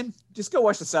Dominion, just go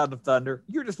watch The Sound of Thunder.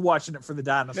 You're just watching it for the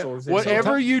dinosaurs.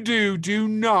 Whatever you do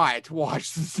not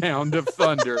watch The Sound of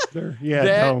Thunder. Yeah,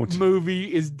 that don't.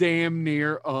 movie is damn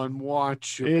near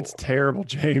unwatchable. It's terrible,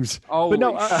 James. Holy But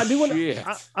no, I do want shit.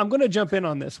 to. I'm going to jump in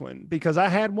on this one because I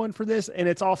had one for this, and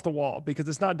it's off the wall because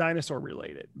it's not dinosaur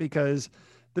related. Because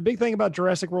the big thing about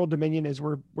Jurassic World Dominion is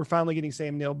we're finally getting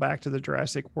Sam Neill back to the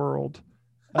Jurassic World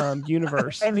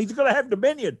universe, and he's going to have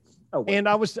Dominion. Oh, wait. and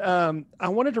I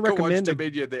wanted to Go watch recommend.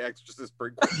 Dominion, The Exorcist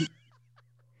prequel.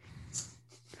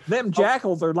 Them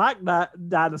jackals are like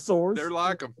dinosaurs. They're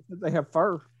like them. They have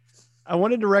fur. I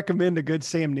wanted to recommend a good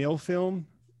Sam Neill film,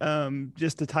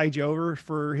 just to tide you over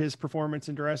for his performance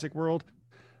in Jurassic World,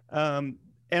 and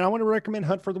I want to recommend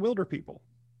Hunt for the Wilder People.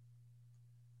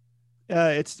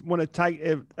 It's one of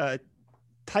Taika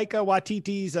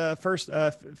Waititi's first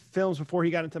films before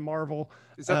he got into Marvel.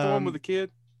 Is that the one with the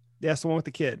kid? That's the one with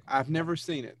the kid. I've never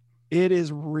seen it. It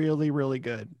is really, really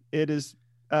good. It is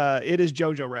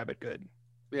Jojo Rabbit good.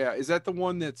 Yeah, is that the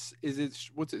one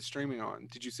what's it streaming on?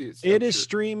 Did you see it? It is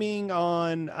streaming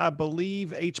on, I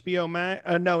believe, HBO Max.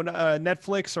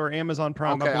 Netflix or Amazon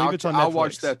Prime. Okay, I believe it's on Netflix. I'll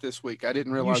watch that this week. I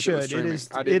didn't realize You it was should. streaming. It is.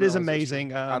 I didn't It is realize was amazing.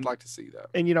 streaming. I'd like to see that.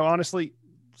 And honestly,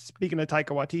 speaking of Taika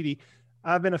Waititi,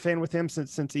 I've been a fan with him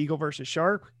since Eagle versus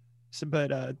Shark. So,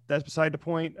 but that's beside the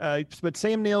point. But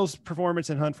Sam Neill's performance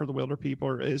in Hunt for the Wilder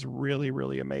People is really,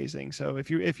 really amazing. So if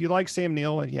you like Sam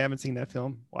Neill and you haven't seen that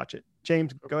film, watch it.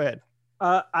 James, go ahead.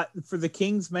 For the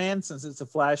King's Man, since it's a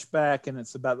flashback and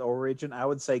it's about the origin, I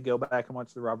would say go back and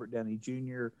watch the Robert Downey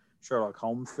Jr. Sherlock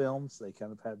Holmes films. They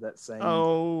kind of have that same.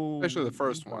 Oh, Especially the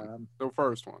first one. The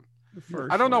first one. The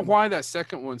first I don't know one. why that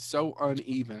second one's so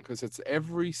uneven because it's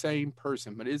every same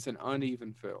person, but it's an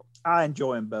uneven film. I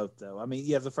enjoy them both, though. I mean,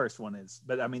 yeah, the first one is,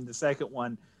 but I mean, the second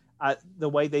one, the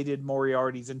way they did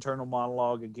Moriarty's internal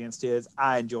monologue against his,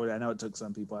 I enjoyed it. I know it took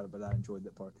some people out of it, but I enjoyed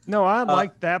that part. No, I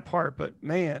liked that part, but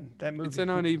man, that movie. It's an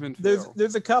uneven film.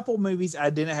 There's a couple movies I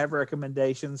didn't have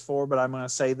recommendations for, but I'm going to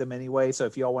say them anyway. So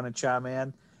if y'all want to chime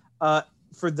in,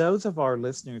 for those of our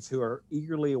listeners who are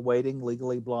eagerly awaiting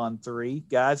Legally Blonde 3,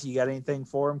 guys, you got anything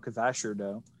for them? Because I sure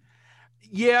don't.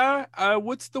 Yeah.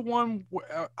 What's the one?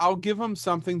 I'll give them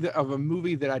something of a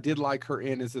movie that I did like her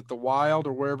in. Is it The Wild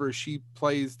or wherever she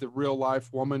plays the real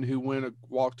life woman who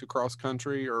walked across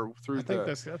country or through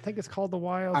I think it's called The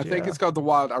Wild. I think it's called The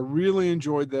Wild. I really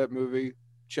enjoyed that movie.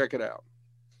 Check it out.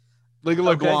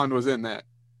 Legally Blonde was in that.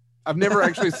 I've never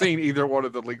actually seen either one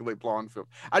of the Legally Blonde films.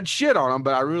 I'd shit on them,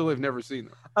 but I really have never seen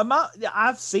them.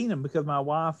 I've seen them because my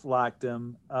wife liked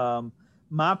them.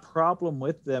 My problem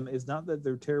with them is not that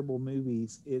they're terrible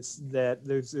movies. It's that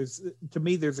there's to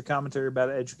me, there's a commentary about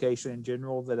education in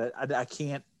general that I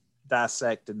can't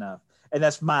dissect enough. And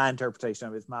that's my interpretation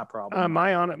of it. It's my problem.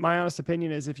 My honest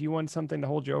opinion is if you want something to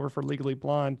hold you over for Legally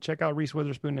Blonde, check out Reese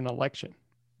Witherspoon in Election.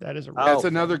 That is that's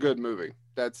another good movie.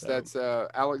 That's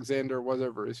Alexander,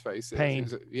 whatever his face is. Payne.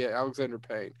 Alexander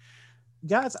Payne.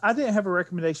 Guys, I didn't have a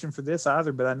recommendation for this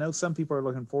either, but I know some people are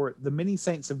looking for it. The Many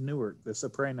Saints of Newark, the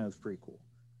Sopranos prequel.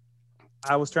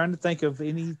 I was trying to think of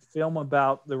any film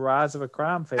about the rise of a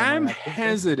crime family. I'm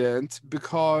hesitant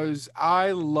because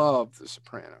I love The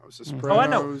Sopranos. The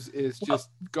Sopranos is just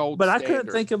gold But standard. I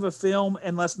couldn't think of a film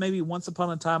unless maybe Once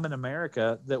Upon a Time in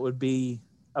America that would be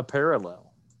a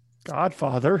parallel.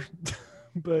 Godfather.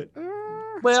 But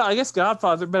well, I guess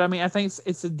Godfather, but I mean, I think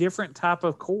it's a different type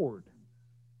of chord.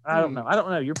 I don't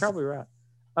know. You're probably right.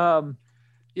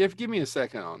 You have to give me a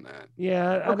second on that.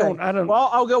 Yeah, okay. I don't. Well,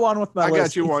 I'll go on with my list. I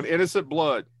got you one. Innocent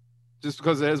Blood. Just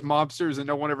because it has mobsters and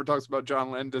no one ever talks about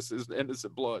John Landis is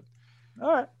Innocent Blood.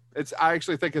 All right. I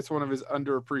actually think it's one of his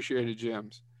underappreciated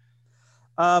gems.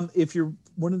 If you're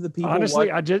one of the people,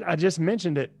 honestly, I just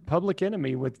mentioned it. Public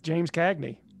Enemy with James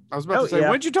Cagney. I was about to say,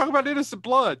 when did you talk about Innocent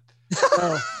Blood?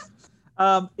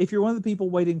 If you're one of the people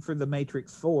waiting for The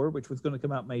Matrix 4, which was going to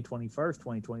come out May 21st,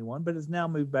 2021, but has now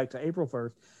moved back to April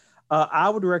 1st, I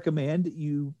would recommend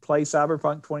you play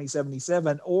Cyberpunk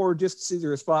 2077 or just see the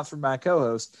response from my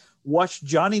co-host, watch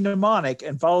Johnny Mnemonic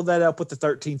and follow that up with The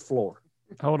 13th Floor.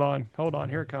 Hold on.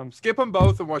 Here it comes. Skip them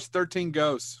both and watch 13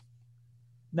 Ghosts.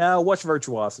 No, watch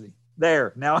Virtuosity.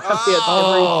 There. Now I've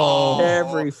hit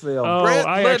every film. Oh,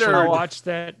 I actually watched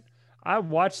that. I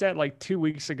watched that like 2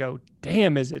 weeks ago.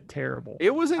 Damn, is it terrible?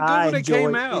 It wasn't good when it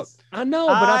came out. I know,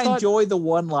 but I enjoy the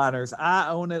one-liners. I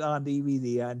own it on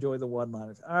DVD. I enjoy the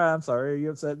one-liners. All right, I'm sorry. Are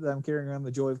you upset that I'm carrying around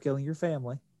the joy of killing your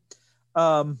family?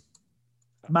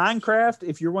 Minecraft,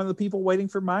 if you're one of the people waiting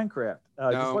for Minecraft,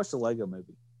 just watch the Lego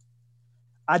movie.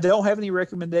 I don't have any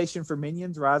recommendation for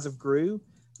Minions, Rise of Gru.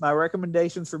 My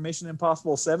recommendations for Mission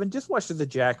Impossible 7, just watch the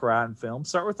Jack Ryan film.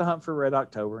 Start with The Hunt for Red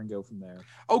October and go from there.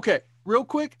 Okay, real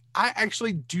quick. I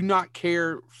actually do not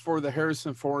care for the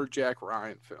Harrison Ford Jack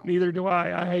Ryan film. Neither do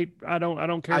I. I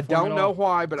don't care. I don't know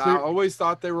why, but I always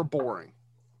thought they were boring.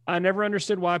 I never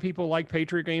understood why people like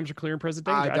Patriot Games or Clear and Present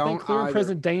Danger. I think Clear and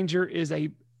Present Danger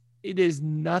is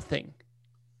nothing.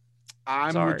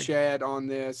 I'm with Chad on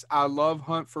this. I love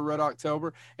Hunt for Red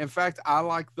October. In fact, I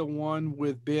like the one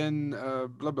with Ben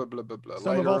blah blah blah blah blah.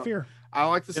 Son of All Fear. I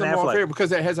like the Son of All Fear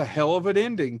because it has a hell of an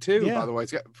ending too. Yeah. By the way,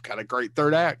 it's got a great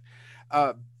third act.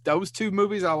 Those two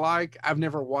movies I like. I've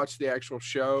never watched the actual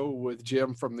show with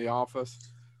Jim from The Office.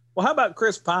 Well, how about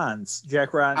Chris Pine's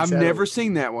Jack Ryan? I've never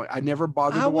seen that one. I never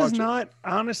bothered to watch it. I was not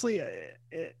honestly.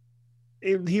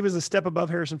 He was a step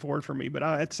above Harrison Ford for me, but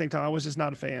at the same time, I was just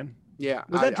not a fan. Yeah.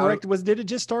 Was that directed? Did it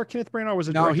just star Kenneth Branagh or was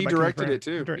it? No, he directed it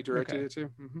too. He directed it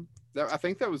too. Mm-hmm. I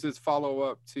think that was his follow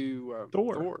up to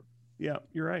Thor. Yeah,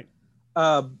 you're right.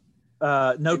 No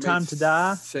Time to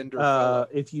Die.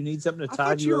 If you need something to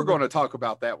tie you were going to talk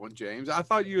about that one, James. I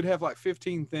thought you'd have like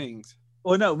 15 things.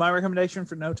 Well, no, my recommendation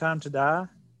for No Time to Die.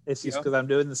 It's just because I'm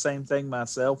doing the same thing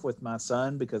myself with my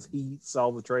son because he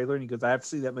saw the trailer and he goes, I have to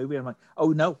see that movie. And I'm like,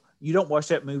 oh, no, you don't watch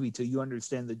that movie till you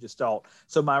understand the gestalt.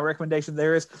 So my recommendation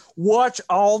there is watch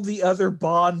all the other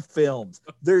Bond films.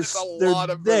 There's a lot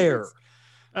of there.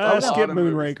 Skip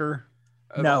Moonraker.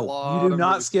 No, you do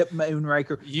not skip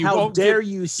Moonraker. How dare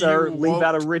you, sir, leave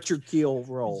out a Richard Kiel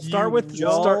role? Start with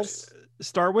Thunderball,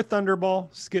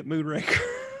 skip Moonraker.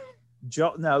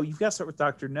 No, you've got to start with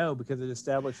Dr. No because it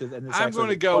establishes. And I'm going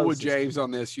to go with James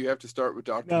on this. You have to start with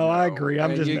Dr. No. I agree.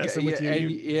 I'm just messing with you.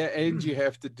 And you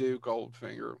have to do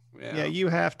Goldfinger. Yeah, you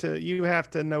have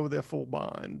to know the full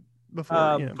Bond.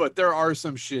 before. But there are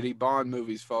some shitty Bond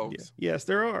movies, folks. Yes,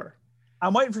 there are.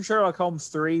 I'm waiting for Sherlock Holmes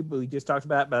 3, but we just talked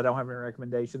about it, but I don't have any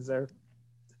recommendations there.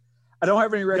 I don't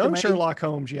have any Young recommendations. Sherlock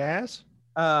Holmes, you ass.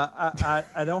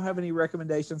 I don't have any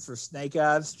recommendations for Snake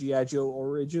Eyes, G.I. Joe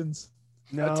Origins.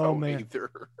 No, man.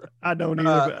 Either. I don't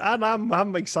either, but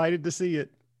I'm excited to see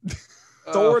it.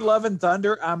 Thor: Love and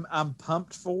Thunder, I'm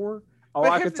pumped for. All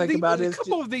I could think about is a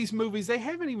couple of these movies, they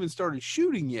haven't even started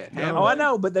shooting yet. No. I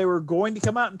know, but they were going to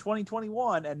come out in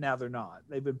 2021, and now they're not.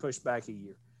 They've been pushed back a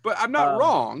year. But I'm not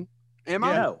wrong, am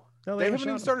I? No. They haven't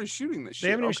even started shooting this shit.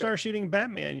 They haven't even started shooting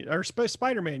Batman or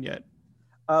Spider-Man yet.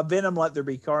 Venom: Let There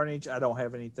Be Carnage. I don't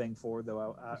have anything for,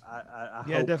 though. I hope.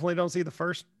 Definitely don't see the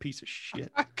first piece of shit.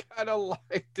 I kind of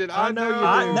liked it. I know you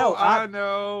do. I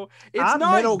know. It's I'm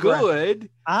not good.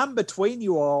 I'm between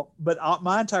you all, but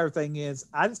my entire thing is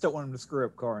I just don't want them to screw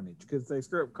up Carnage, because if they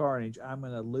screw up Carnage, I'm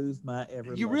going to lose my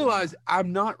ever. You realize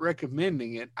I'm not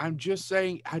recommending it. I'm just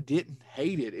saying I didn't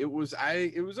hate it. It was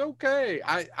okay.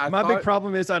 My big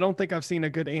problem is I don't think I've seen a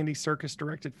good Andy Serkis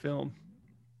directed film.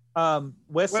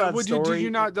 West Side Story. Did you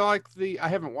not like I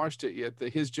haven't watched it yet,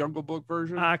 his Jungle Book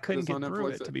version? I couldn't get through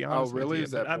it, to be honest. Oh, really? With you.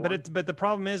 Is that but the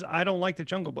problem is I don't like the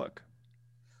Jungle Book.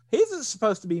 His is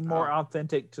supposed to be more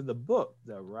authentic to the book,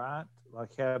 though, right? Like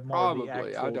have more of the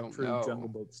actual true Jungle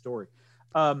Book story.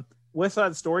 West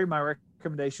Side Story, my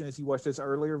recommendation is you watch this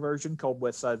earlier version called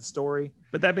West Side Story.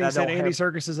 But that being said, Andy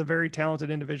Serkis is a very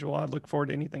talented individual. I look forward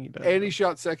to anything he does. And he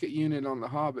shot second unit on The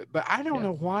Hobbit, but I don't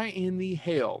know why in the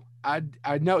hell. I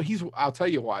know I'll tell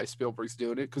you why Spielberg's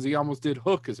doing it, because he almost did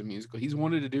Hook as a musical. He's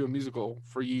wanted to do a musical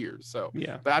for years. So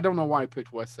but I don't know why he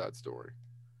picked West Side Story.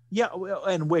 Yeah, well,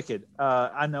 and Wicked.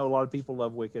 I know a lot of people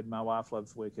love Wicked. My wife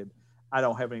loves Wicked. I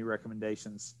don't have any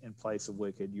recommendations in place of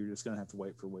Wicked. You're just going to have to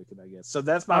wait for Wicked, I guess. So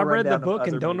that's my. I read the book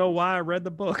and don't know why I read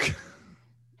the book.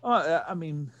 I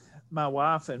mean, my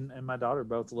wife and my daughter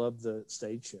both love the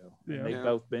stage show. Yeah, they've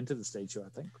both been to the stage show, I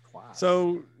think, twice.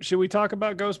 So should we talk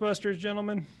about Ghostbusters,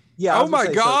 gentlemen? Yeah. Oh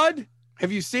my God. So.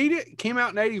 Have you seen it? It came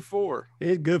out in '84.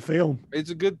 It's a good film. It's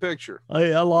a good picture.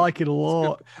 I like it a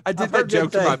lot. I did that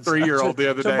joke to my 3-year-old the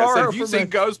other day. I said, have you seen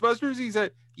Ghostbusters? He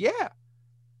said, yeah.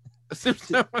 There's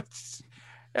so much.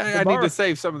 I need to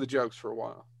save some of the jokes for a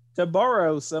while. To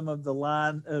borrow some of the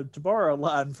line, a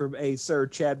line from a Sir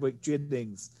Chadwick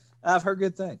Jennings, I've heard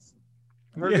good things.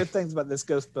 I've heard good things about this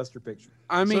Ghostbuster picture.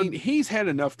 I mean, he's had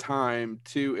enough time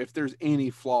to, if there's any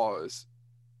flaws,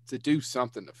 to do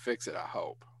something to fix it, I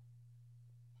hope.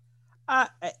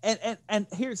 And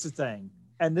here's the thing,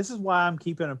 and this is why I'm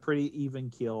keeping a pretty even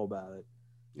keel about it.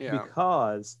 Yeah.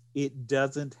 Because it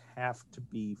doesn't have to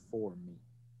be for me.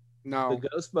 No. The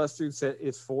Ghostbusters that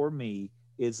is for me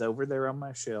is over there on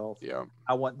my shelf. Yeah.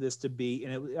 I want this to be,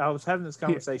 and I was having this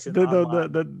conversation.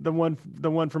 The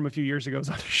one from a few years ago is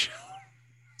on the shelf.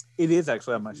 It is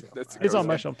actually on my shelf. It's on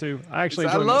my shelf too. I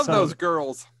love those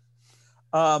girls.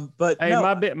 But hey,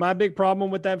 no, my big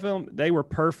problem with that film, they were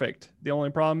perfect. The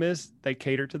only problem is they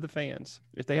cater to the fans.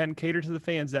 If they hadn't catered to the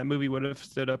fans, that movie would have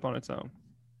stood up on its own.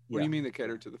 What do you mean they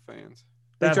cater to the fans?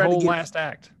 That whole last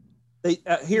act. You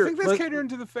think that's catering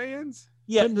to the fans?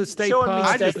 Yeah, the state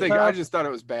I just thought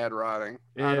it was bad writing.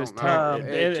 I don't know.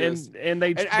 And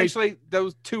actually,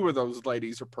 those two of those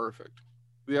ladies are perfect.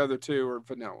 The other two are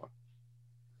vanilla.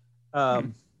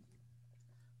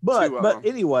 But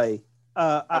anyway,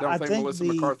 I don't think Melissa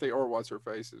McCarthy or what's her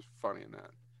face is funny in that.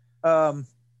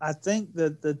 I think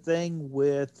that the thing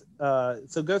with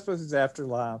so Ghostbusters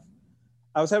Afterlife,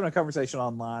 I was having a conversation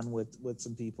online with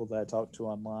some people that I talked to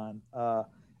online.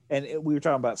 And we were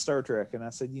talking about Star Trek, and I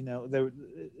said,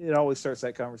 it always starts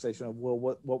that conversation of, well,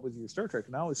 what was your Star Trek?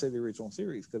 And I always say the original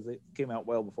series because it came out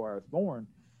well before I was born,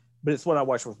 but it's what I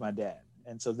watched with my dad,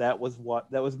 and so that was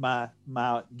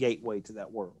my gateway to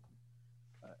that world.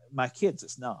 My kids,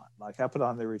 it's not. Like I put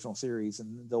on the original series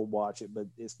and they'll watch it, but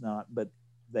it's not. But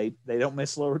they don't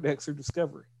miss Lower Decks or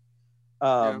Discovery,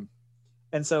 and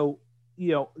so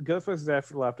Ghostbusters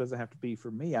Afterlife doesn't have to be for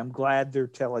me. I'm glad they're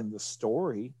telling the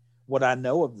story. What I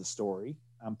know of the story,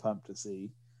 I'm pumped to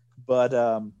see, but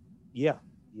I'm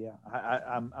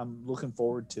looking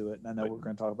forward to it, and I know we're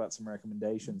going to talk about some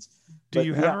recommendations. Do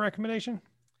you have a recommendation?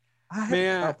 I have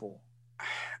a couple.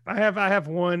 I have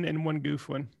one and one goof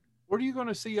one. What are you going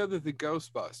to see other than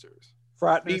Ghostbusters?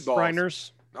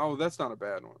 Frighteners. Oh, that's not a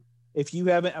bad one. If you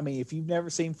haven't, if you've never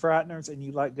seen Frighteners and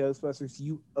you like Ghostbusters,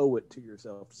 you owe it to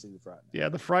yourself to see the Frighteners. Yeah,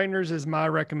 the Frighteners is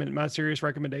my serious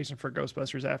recommendation for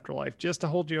Ghostbusters Afterlife, just to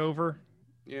hold you over.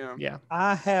 Yeah.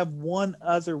 I have one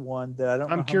other one that I don't.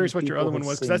 I'm curious what your other one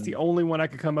was, because that's the only one I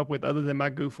could come up with other than my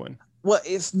goof one. Well,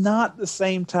 it's not the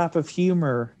same type of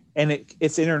humor, and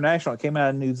it's international. It came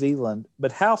out of New Zealand,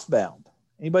 but Housebound.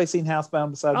 Anybody seen Housebound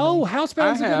besides Oh, me?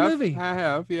 Housebound's a good movie. I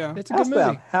have, yeah. It's a good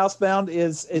movie. Housebound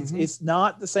is it's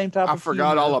not the same type I of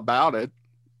forgot humor. all about it.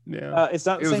 Yeah. It's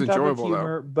not the It was same type of enjoyable, though.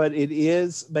 humor, but it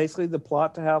is basically the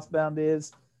plot to Housebound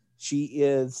is she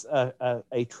is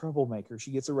a troublemaker.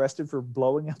 She gets arrested for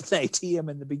blowing up an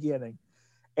ATM in the beginning.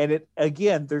 And it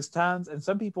again, there's times, and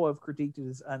some people have critiqued it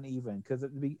as uneven because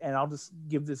and I'll just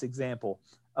give this example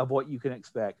of what you can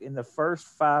expect. In the first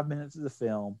 5 minutes of the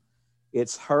film,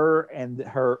 it's her and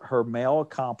her male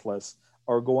accomplice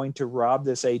are going to rob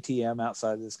this ATM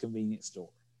outside this convenience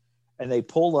store. And they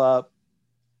pull up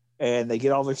and they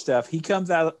get all their stuff. He comes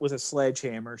out with a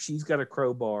sledgehammer. She's got a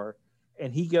crowbar.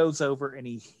 And he goes over and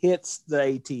he hits the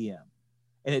ATM.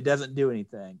 And it doesn't do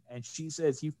anything. And she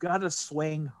says, "You've got to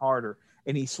swing harder."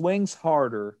 And he swings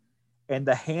harder. And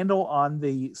the handle on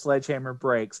the sledgehammer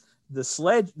breaks.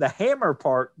 The hammer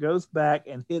part goes back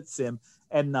and hits him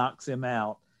and knocks him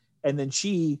out. And then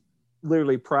she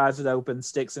literally pries it open,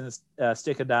 sticks in a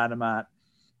stick of dynamite.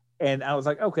 And I was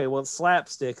like, okay, well, it's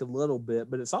slapstick a little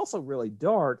bit, but it's also really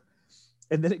dark.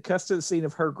 And then it cuts to the scene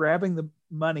of her grabbing the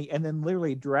money and then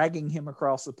literally dragging him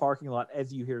across the parking lot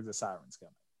as you hear the sirens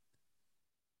coming.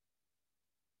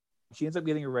 She ends up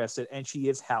getting arrested and she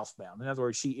is housebound. In other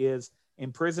words, she is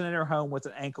imprisoned in her home with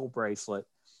an ankle bracelet.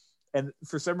 And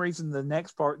for some reason, the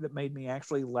next part that made me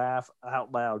actually laugh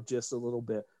out loud just a little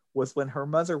bit was when her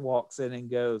mother walks in and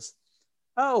goes,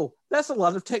 "Oh, that's a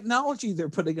lot of technology they're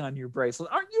putting on your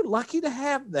bracelet. Aren't you lucky to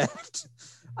have that?"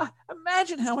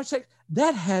 Imagine how much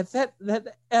that had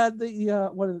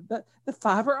the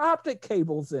fiber optic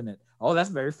cables in it. Oh, that's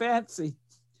very fancy.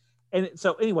 And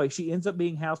so anyway, she ends up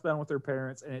being housebound with her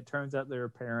parents, and it turns out their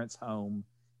parents' home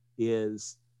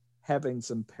is having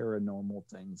some paranormal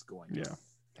things going on. Yeah.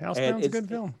 Housebound's a good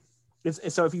film.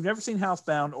 So if you've never seen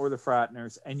Housebound or The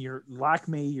Frighteners, and you're like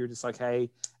me, you're just like,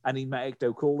 hey, I need my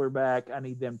Ecto Cooler back. I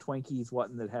need them Twinkies,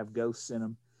 that have ghosts in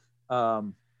them.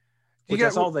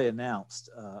 That's all they announced.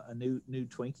 A new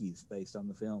Twinkies based on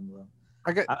the film. Though.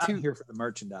 I'm here for the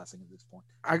merchandising at this point.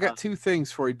 I got two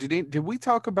things for you. Did we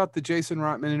talk about the Jason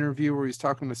Reitman interview where he's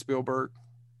talking to Spielberg?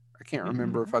 I can't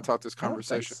remember if I taught this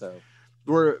conversation. I don't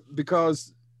think so.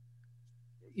 Because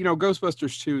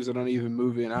Ghostbusters 2 is an uneven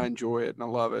movie, and I enjoy it, and I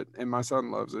love it, and my son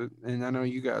loves it, and I know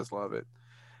you guys love it.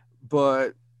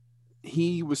 But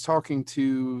he was talking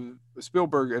to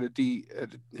Spielberg and they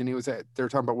were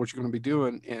talking about what you're going to be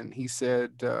doing, and he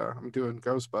said, "I'm doing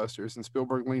Ghostbusters," and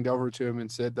Spielberg leaned over to him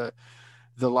and said that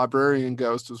the librarian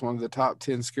ghost was one of the top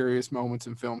 10 scariest moments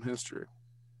in film history.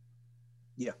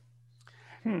 Yeah.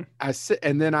 I said,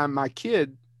 and then my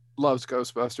kid loves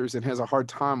Ghostbusters and has a hard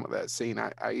time with that scene.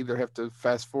 I either have to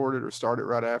fast forward it or start it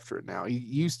right after it now. He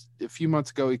used a few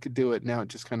months ago he could do it. Now it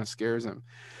just kind of scares him.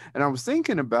 And I was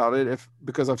thinking about it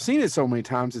because I've seen it so many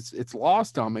times, it's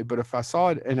lost on me. But if I saw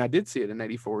it, and I did see it in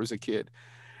 '84 as a kid,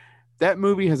 that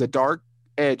movie has a dark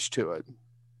edge to it.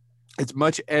 It's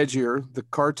much edgier. The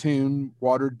cartoon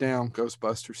watered down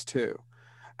Ghostbusters 2.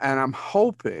 And I'm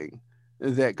hoping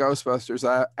that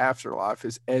Ghostbusters Afterlife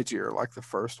is edgier like the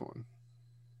first one.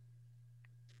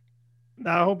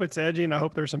 I hope it's edgy, and I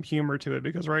hope there's some humor to it,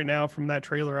 because right now from that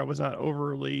trailer, I was not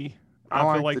overly.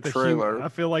 I feel like the trailer. I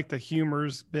feel like the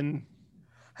humor's been.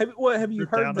 Have you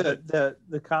heard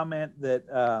the comment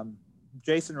that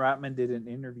Jason Reitman did an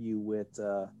interview with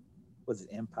was it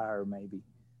Empire maybe,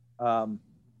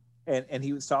 and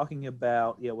he was talking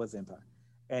about it was Empire,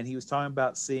 and he was talking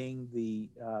about seeing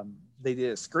they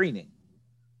did a screening,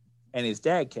 and his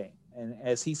dad came. And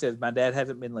as he says, my dad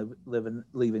hasn't been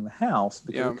leaving the house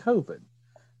because of COVID,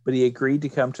 but he agreed to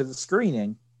come to the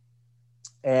screening.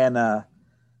 And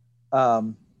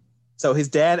so his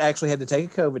dad actually had to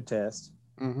take a COVID test,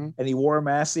 and he wore a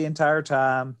mask the entire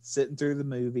time, sitting through the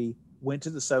movie, went to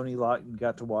the Sony lot and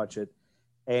got to watch it.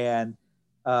 And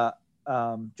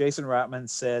Jason Reitman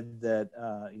said that,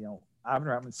 Ivan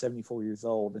Reitman's 74 years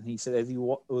old. And he said, as he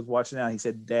was watching out, he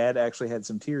said, Dad actually had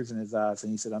some tears in his eyes.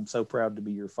 And he said, "I'm so proud to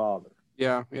be your father."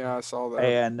 Yeah, I saw that.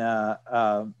 And,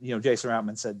 Jason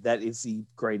Reitman said, "That is the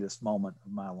greatest moment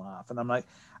of my life." And I'm like,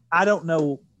 I don't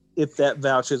know if that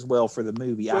vouches well for the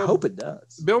movie. I hope it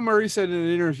does. Bill Murray said in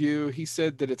an interview, he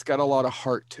said that it's got a lot of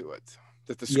heart to it,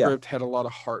 that the script had a lot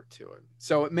of heart to it.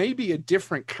 So it may be a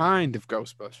different kind of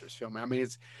Ghostbusters film. I mean,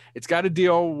 it's got to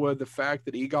deal with the fact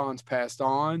that Egon's passed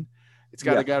on. It's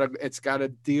got to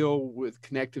deal with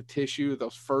connective tissue.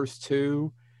 Those first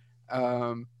two,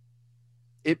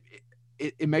 it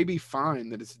may be fine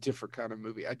that it's a different kind of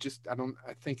movie. I just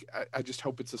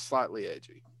hope it's a slightly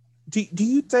edgy. Do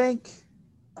you think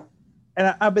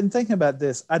And I've been thinking about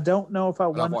this. I don't know if I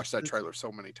I've want. watched that trailer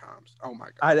so many times. Oh my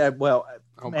god!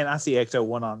 I see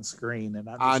Ecto-1 on screen, and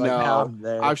I'm I just like, now know. I'm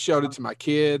there. I've showed it to my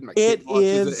kid. My It kid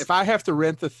watches is- it. If I have to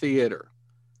rent the theater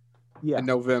Yeah, in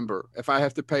November, if I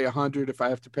have to pay $100, if I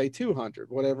have to pay $200,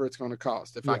 whatever it's going to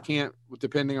cost. If I Yeah. can't,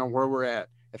 depending on where we're at,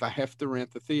 if I have to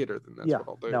rent the theater, then that's what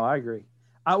I'll do. No, I agree.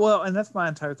 And that's my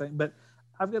entire thing. But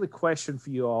I've got a question for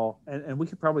you all, and we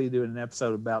could probably do an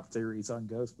episode about theories on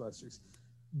Ghostbusters.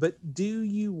 But do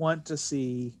you want to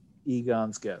see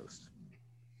Egon's ghost?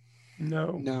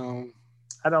 No.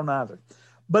 I don't either.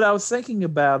 But I was thinking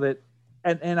about it,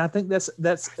 and I think that's I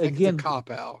think again it's a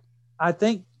cop out. I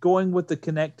think going with the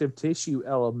connective tissue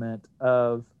element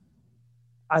of,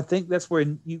 I think that's where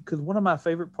because one of my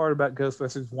favorite part about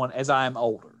Ghostbusters 1, as I am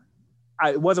older,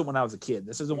 it wasn't when I was a kid.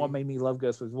 This isn't what made me love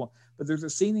Ghostbusters 1. But there's a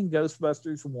scene in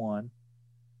Ghostbusters 1,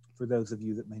 for those of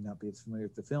you that may not be as familiar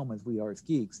with the film as we are as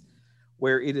geeks,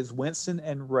 where it is Winston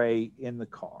and Ray in the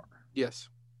car. Yes.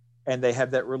 And they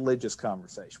have that religious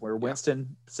conversation where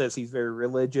Winston says he's very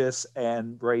religious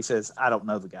and Ray says, I don't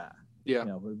know the guy. Yeah.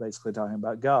 We're basically talking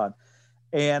about God.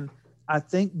 And I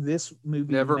think this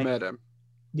movie Never met him.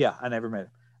 Yeah, I never met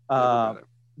him. Never met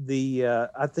him.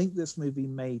 I think this movie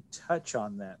may touch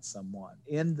on that somewhat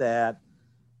in that,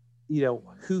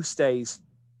 who stays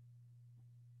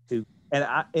to,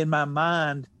 and in my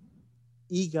mind,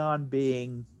 Egon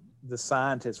being the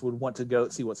scientist would want to go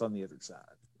see what's on the other side,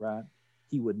 right?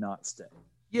 He would not stay.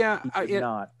 Yeah. He would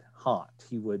not haunt.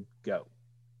 He would go.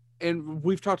 And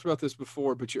we've talked about this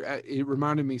before, but it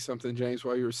reminded me something, James,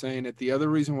 while you were saying it. The other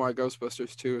reason why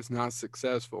Ghostbusters 2 is not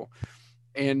successful,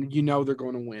 and they're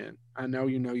going to win. I know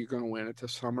you're going to win. It's a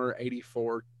summer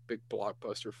 '84 big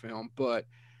blockbuster film. But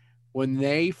when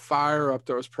they fire up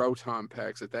those proton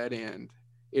packs at that end,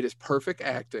 it is perfect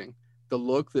acting. The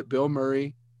look that Bill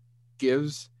Murray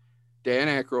gives Dan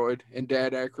Aykroyd and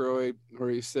Dad Aykroyd, where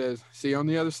he says, "See you on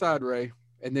the other side, Ray."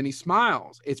 And then he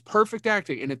smiles. It's perfect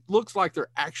acting, and it looks like they're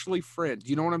actually friends.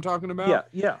 You know what I'm talking about?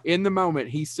 Yeah. In the moment,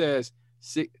 he says,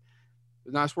 "See,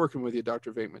 nice working with you,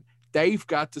 Dr. Venkman." They've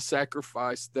got to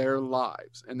sacrifice their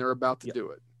lives, and they're about to do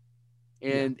it.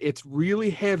 And it's really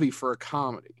heavy for a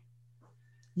comedy.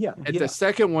 Yeah. And the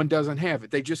second one doesn't have it.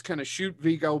 They just kind of shoot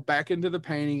Vigo back into the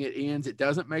painting. It ends. It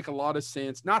doesn't make a lot of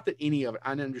sense. Not that any of it,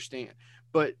 I understand.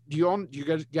 But you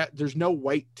guys there's no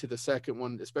weight to the second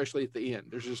one, especially at the end.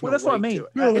 There's just no that's weight what I mean. to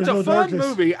it. No, It's a no fun darkness.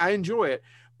 movie. I enjoy it,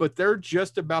 but they're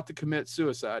just about to commit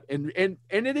suicide. And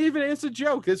it even is a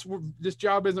joke. This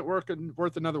job isn't worth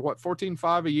another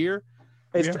 $14,500 a year.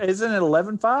 Isn't it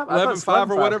 11.5? 11.5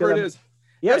 or whatever it is.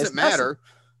 Yeah, Doesn't matter.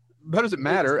 What does it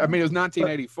matter? I mean, it was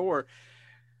 1984.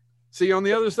 See you on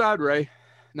the other side, Ray.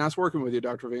 Nice working with you,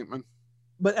 Dr. Venkman.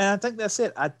 And I think that's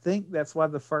it. I think that's why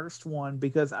the first one,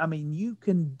 because you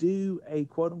can do a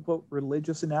quote unquote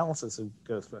religious analysis of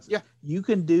Ghostbusters. Yeah. You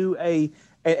can do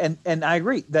and I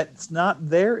agree that's not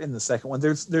there in the second one.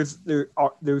 There's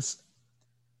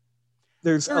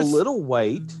a little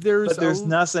weight, but there's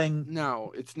nothing.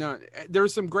 No, it's not.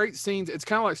 There's some great scenes. It's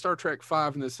kind of like Star Trek V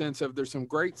in the sense of there's some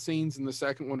great scenes in the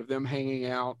second one of them hanging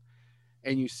out.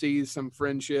 And you see some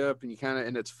friendship, and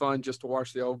and it's fun just to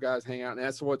watch the old guys hang out. And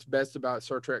that's what's best about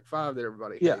Star Trek V that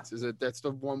everybody hates, is that that's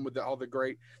the one with all the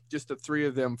great, just the three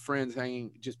of them friends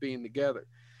just being together.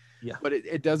 Yeah. But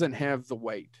it doesn't have the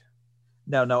weight.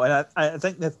 No. And I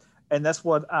think that's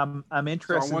what I'm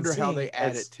interested. So I wonder in how they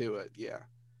add it to it. Yeah.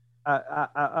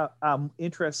 I'm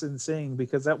interested in seeing,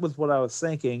 because that was what I was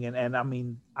thinking,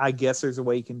 and I guess there's a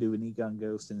way you can do an Egon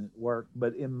Ghost and it work,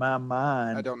 but in my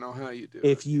mind, I don't know how you do it.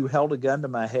 If you held a gun to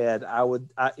my head,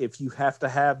 if you have to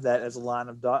have that as a line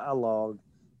of dialogue,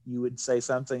 you would say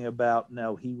something about,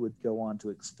 no, he would go on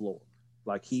to explore,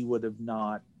 like he would have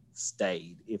not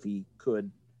stayed if he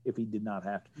did not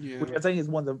have to. Yeah. Which I think is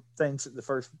one of the things that the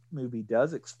first movie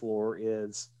does explore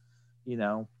is,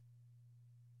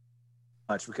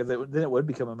 much, because then it would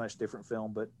become a much different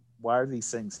film. But why are these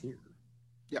things here?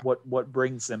 Yeah. What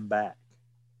brings them back?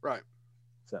 Right.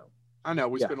 So I know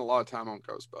we spent a lot of time on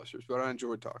Ghostbusters, but I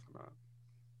enjoyed talking about it.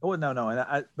 Oh no,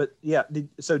 and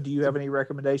do you have any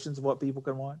recommendations of what people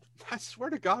can watch? I swear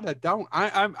to God, I don't.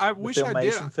 I wish I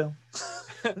did. Film.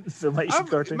 Filmation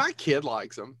cartoon. My kid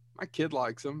likes them.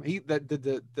 He the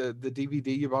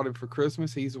DVD you bought him for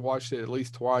Christmas. He's watched it at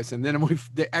least twice, and then I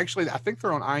think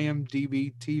they're on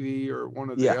IMDb TV or one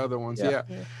of the other ones. Yeah.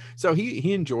 So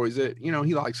he enjoys it. He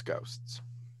likes ghosts.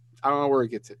 I don't know where he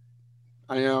gets it.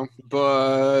 I know,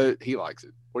 but he likes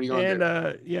it. What are you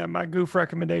gonna do? My goof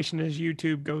recommendation is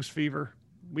YouTube Ghost Fever.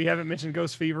 We haven't mentioned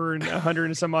Ghost Fever in 100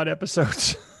 and some odd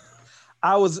episodes.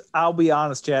 I'll be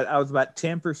honest, Chad. I was about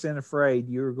 10% afraid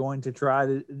you were going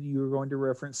to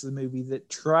reference the movie that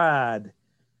tried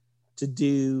to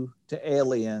do to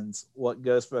aliens what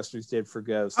Ghostbusters did for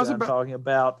ghosts. I'm talking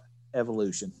about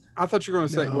Evolution. I thought you were going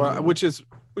to say, well, which is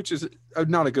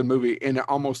not a good movie and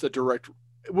almost a direct.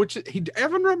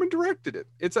 Evan Roman directed it.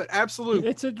 It's an absolute.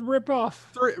 It's a ripoff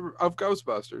of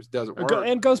Ghostbusters. Doesn't work.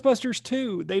 And Ghostbusters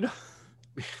 2. They don't.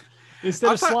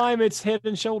 Instead of slime, it's head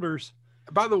and shoulders.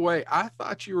 By the way, I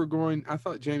thought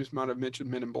James might have mentioned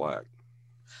Men in Black.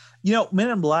 Men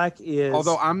in Black is.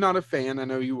 Although I'm not a fan, I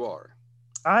know you are.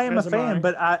 I am a fan,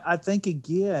 but I think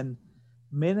again,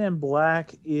 Men in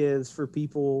Black is for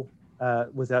people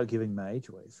without giving my age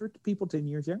away. It's for people 10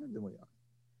 years younger than we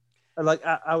are. Like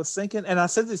I was thinking, and I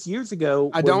said this years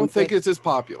ago. I don't think it's as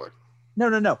popular.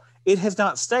 No. It has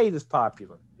not stayed as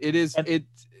popular. It is.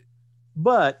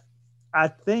 But I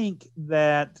think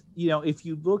that, if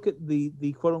you look at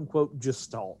the quote unquote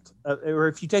gestalt, or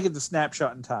if you take it the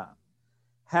snapshot in time,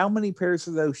 how many pairs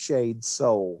of those shades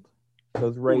sold?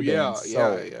 Those Ray-Bans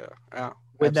sold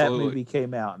when that movie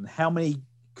came out, and how many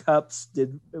cups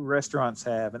did restaurants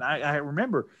have? And I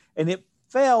remember, and it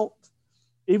felt,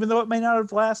 even though it may not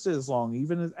have lasted as long,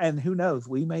 and who knows,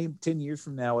 we may 10 years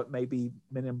from now it may be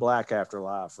Men in Black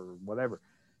Afterlife or whatever.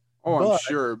 I'm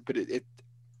sure, but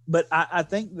But I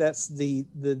think that's the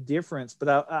difference.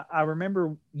 But I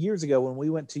remember years ago when we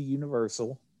went to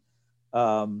Universal,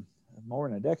 more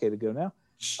than a decade ago now.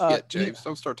 Shit, James,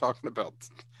 don't start talking about.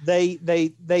 They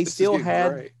still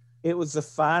had. Gray. It was the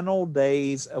final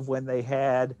days of when they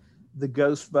had the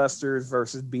Ghostbusters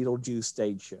versus Beetlejuice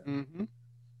stage show,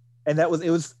 and it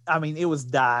was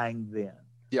dying then.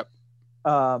 Yep.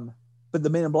 But the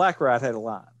Men in Black ride had a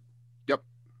line. Yep.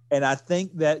 And I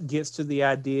think that gets to the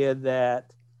idea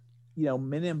that,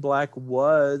 Men in Black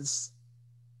was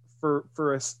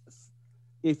for us.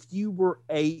 If you were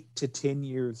 8 to 10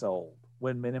 years old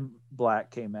when Men in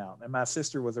Black came out, and my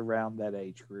sister was around that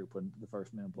age group when the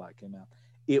first Men in Black came out,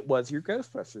 it was your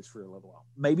Ghostbusters for a little while.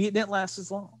 Maybe it didn't last as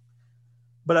long,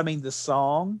 but I mean, the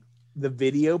song, the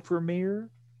video premiere,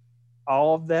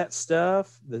 all of that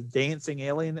stuff, the dancing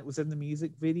alien that was in the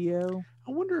music video.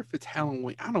 I wonder if it's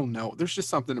Halloween. I don't know. There's just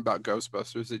something about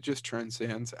Ghostbusters. It just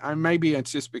transcends. Maybe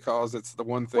it's just because it's the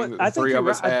one thing that the three of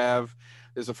us have.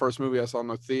 It's the first movie I saw in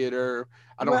the theater.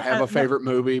 I don't have a favorite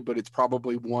movie, but it's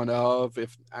probably one of.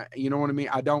 If you know what I mean,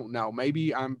 I don't know.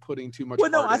 Maybe I'm putting too much.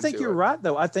 Well, no, I think you're right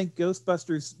though. I think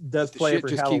Ghostbusters does play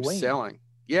every Halloween. Keeps selling.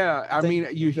 Yeah, I mean,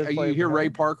 you hear Ray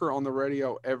Parker on the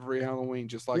radio every Halloween,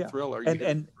 just like Thriller. And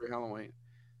every Halloween.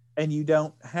 And you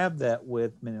don't have that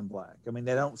with Men in Black. I mean,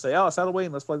 they don't say, "Oh, it's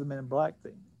Halloween, let's play the Men in Black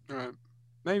theme." All right.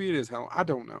 Maybe it is Halloween. I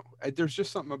don't know. There's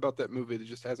just something about that movie that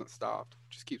just hasn't stopped.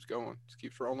 Just keeps going. Just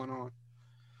keeps rolling on.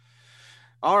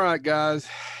 All right, guys.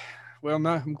 Well,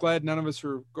 I'm glad none of us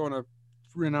are going to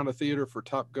rent out a theater for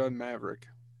Top Gun Maverick.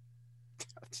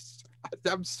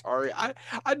 I'm sorry.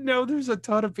 I know there's a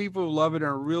ton of people who love it and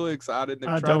are really excited.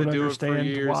 They've tried to do it for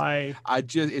years. Why.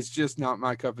 It's just not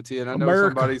my cup of tea. And I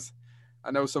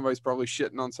know somebody's probably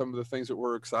shitting on some of the things that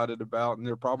we're excited about, and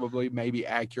they're probably maybe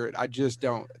accurate. I just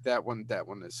don't. That one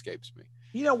escapes me.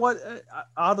 You know what?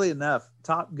 Oddly enough,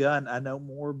 Top Gun, I know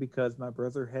more because my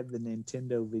brother had the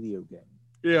Nintendo video game.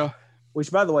 Yeah.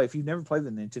 Which, by the way, if you've never played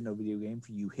the Nintendo video game,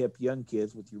 for you hip young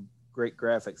kids with your great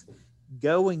graphics,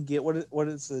 go and get what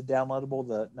is the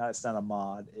downloadable? No, it's not a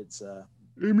mod. It's a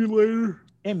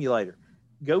emulator.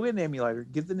 Go get an emulator.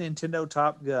 Get the Nintendo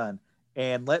Top Gun.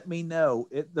 And let me know.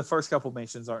 The first couple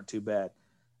missions aren't too bad,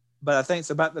 but I think it's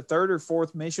about the third or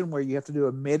fourth mission where you have to do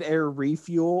a mid-air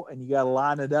refuel and you got to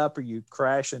line it up or you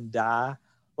crash and die.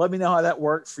 Let me know how that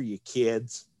works for you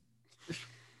kids. I'm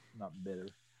not bitter.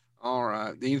 All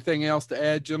right. Anything else to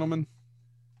add, gentlemen?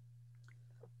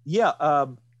 Yeah.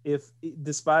 If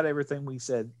despite everything we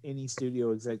said, any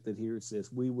studio exec that hears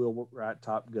this, we will write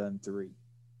Top Gun 3.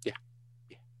 Yeah.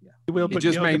 We will put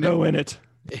Yoda in it.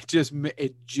 It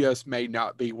just may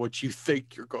not be what you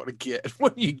think you're going to get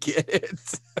when you get it.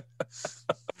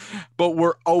 But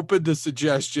we're open to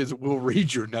suggestions. We'll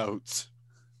read your notes.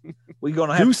 We're going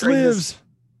to have Goose lives.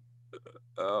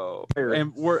 Oh,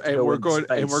 and we're going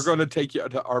to take you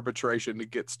to arbitration to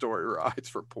get story rights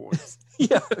for points.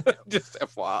 Yeah, just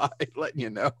FYI, letting you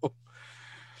know.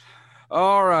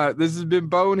 All right, this has been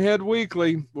Bonehead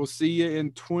Weekly. We'll see you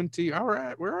in 20. All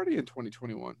right, we're already in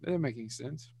 2021. That doesn't make any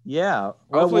sense. Yeah,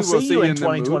 well, we'll see you in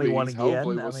 2021 again.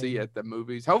 Hopefully, we'll see you at the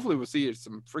movies. Hopefully, we'll see you at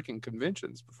some freaking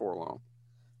conventions before long.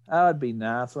 That'd be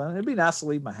nice. Well, it'd be nice to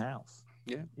leave my house.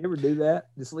 Yeah, you ever do that?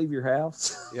 Just leave your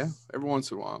house? Yeah, every once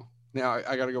in a while. Now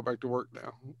I got to go back to work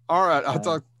now. All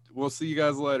right, we'll see you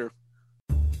guys later.